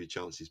they'll give you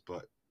chances.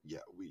 But yeah,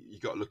 you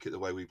got to look at the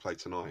way we play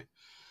tonight.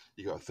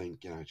 You got to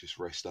think, just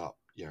rest up.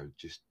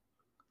 Just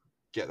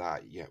get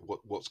that. Yeah,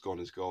 what's gone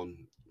is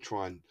gone.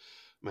 Try and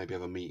maybe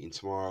have a meeting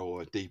tomorrow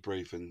or a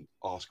debrief and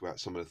ask about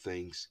some of the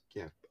things.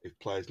 Yeah, if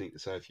players need to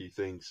say a few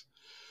things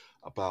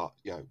about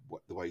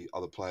the way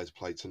other players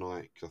play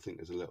tonight, because I think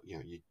there's a little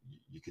you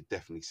could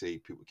definitely see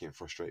people getting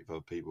frustrated with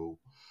other people.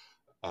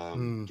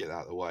 Get that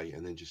out of the way,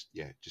 and then just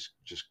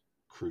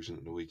cruising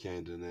at the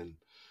weekend, and then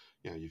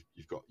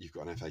you've got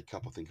an FA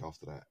Cup I think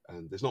after that,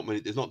 and there's not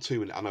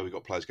too many. I know we've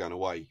got players going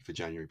away for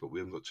January, but we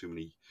haven't got too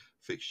many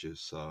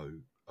fixtures. So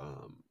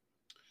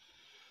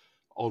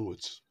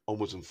onwards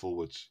and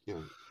forwards.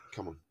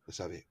 Come on, let's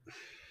have it.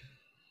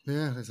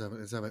 Yeah, let's have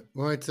it.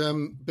 Right,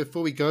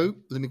 before we go,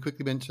 let me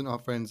quickly mention our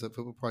friends at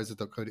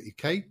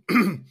footballprizes.co.uk.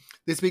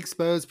 This week's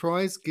Spurs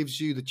prize gives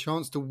you the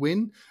chance to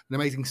win an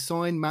amazing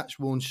signed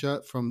match-worn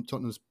shirt from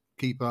Tottenham's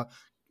keeper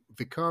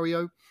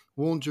Vicario,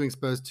 worn during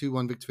Spurs'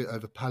 2-1 victory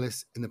over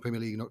Palace in the Premier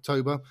League in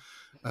October.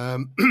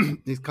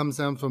 It comes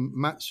down from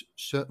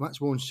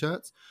match-worn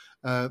shirts.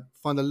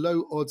 Find a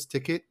low odds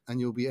ticket and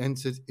you'll be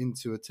entered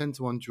into a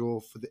 10-1 draw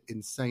for the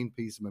insane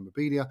piece of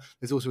memorabilia.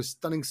 There's also a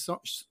stunning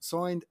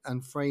signed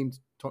and framed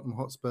Tottenham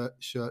Hotspur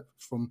shirt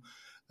from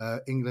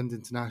England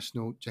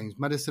international James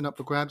Maddison up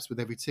for grabs with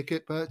every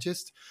ticket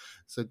purchased.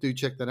 So do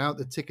check that out.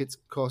 The tickets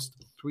cost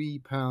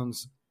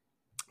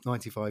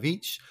 £3.95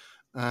 each,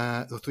 or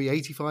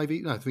 £3.85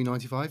 each. No,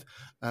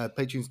 £3.95.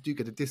 Patrons do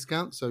get a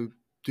discount, so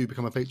do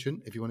become a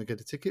patron if you want to get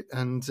a ticket.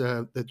 And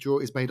the draw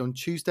is made on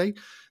Tuesday.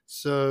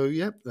 So,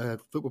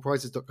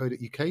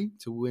 footballprizes.co.uk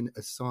to win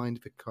a signed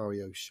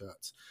Vicario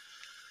shirt.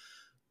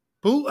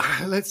 Paul,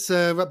 let's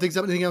wrap things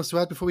up. Anything else to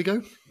add before we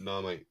go?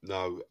 No, mate.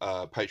 No.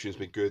 Patreon's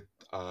been good.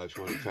 If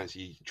you want to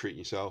fancy treating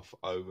yourself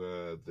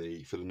for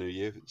the new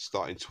year,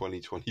 starting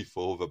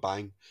 2024 with a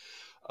bang,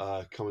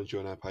 come and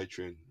join our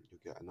Patreon.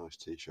 You'll get a nice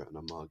T-shirt and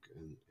a mug,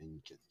 and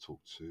you get to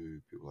talk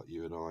to people like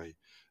you and I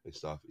and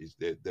stuff.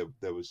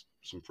 There was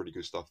some pretty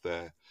good stuff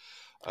there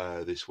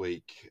this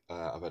week.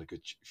 I've had a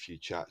good few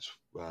chats.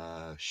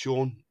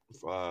 Sean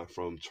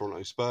from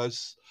Toronto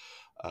Spurs.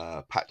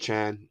 Pat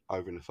Chan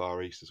over in the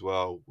Far East as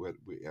well.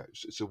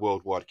 It's a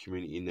worldwide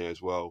community in there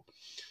as well.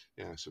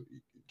 So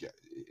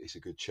it's a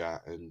good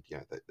chat, and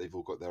they've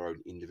all got their own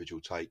individual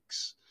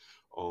takes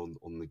on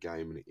the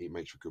game, and it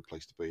makes for a good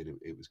place to be. And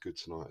it was good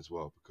tonight as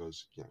well,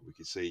 because we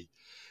could see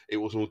it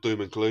wasn't all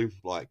doom and gloom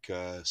like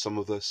some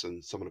of us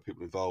and some of the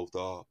people involved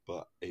are,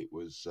 but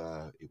it's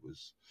a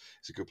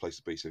good place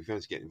to be. So if you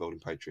want to get involved in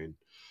Patreon,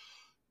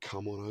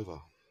 come on over.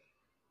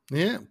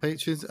 Yeah,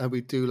 patrons,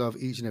 we do love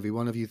each and every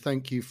one of you.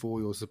 Thank you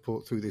for your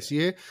support through this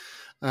year.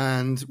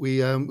 And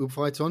we'll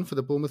fight on for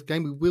the Bournemouth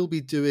game. We will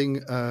be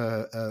doing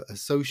a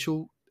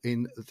social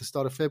at the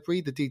start of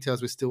February. The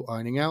details we're still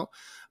ironing out,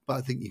 but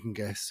I think you can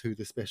guess who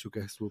the special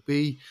guest will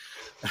be.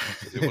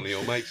 Is it one of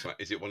your mates, mate?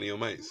 Is it one of your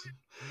mates?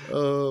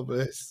 Oh,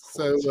 bless.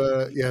 So,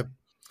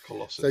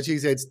 Colossus. So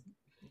GZ's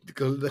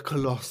the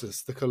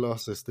Colossus, the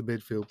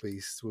midfield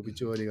beast, will be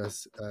joining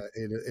us at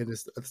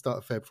the start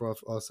of Feb for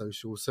our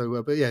social.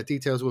 So,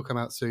 details will come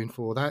out soon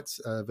for that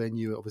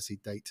venue, obviously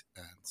date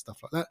and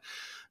stuff like that.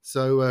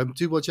 So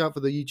do watch out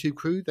for the YouTube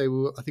crew.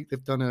 I think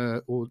they've done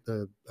a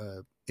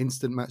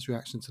instant match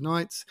reaction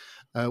tonight.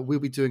 We'll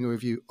be doing a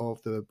review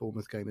of the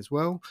Bournemouth game as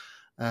well.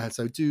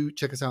 So do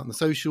check us out on the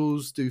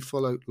socials. Do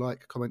follow,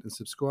 like, comment, and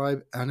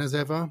subscribe. And as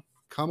ever,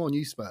 come on,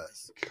 you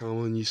Spurs! Come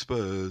on, you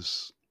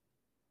Spurs!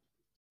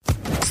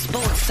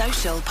 Sports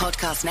Social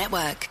Podcast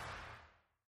Network.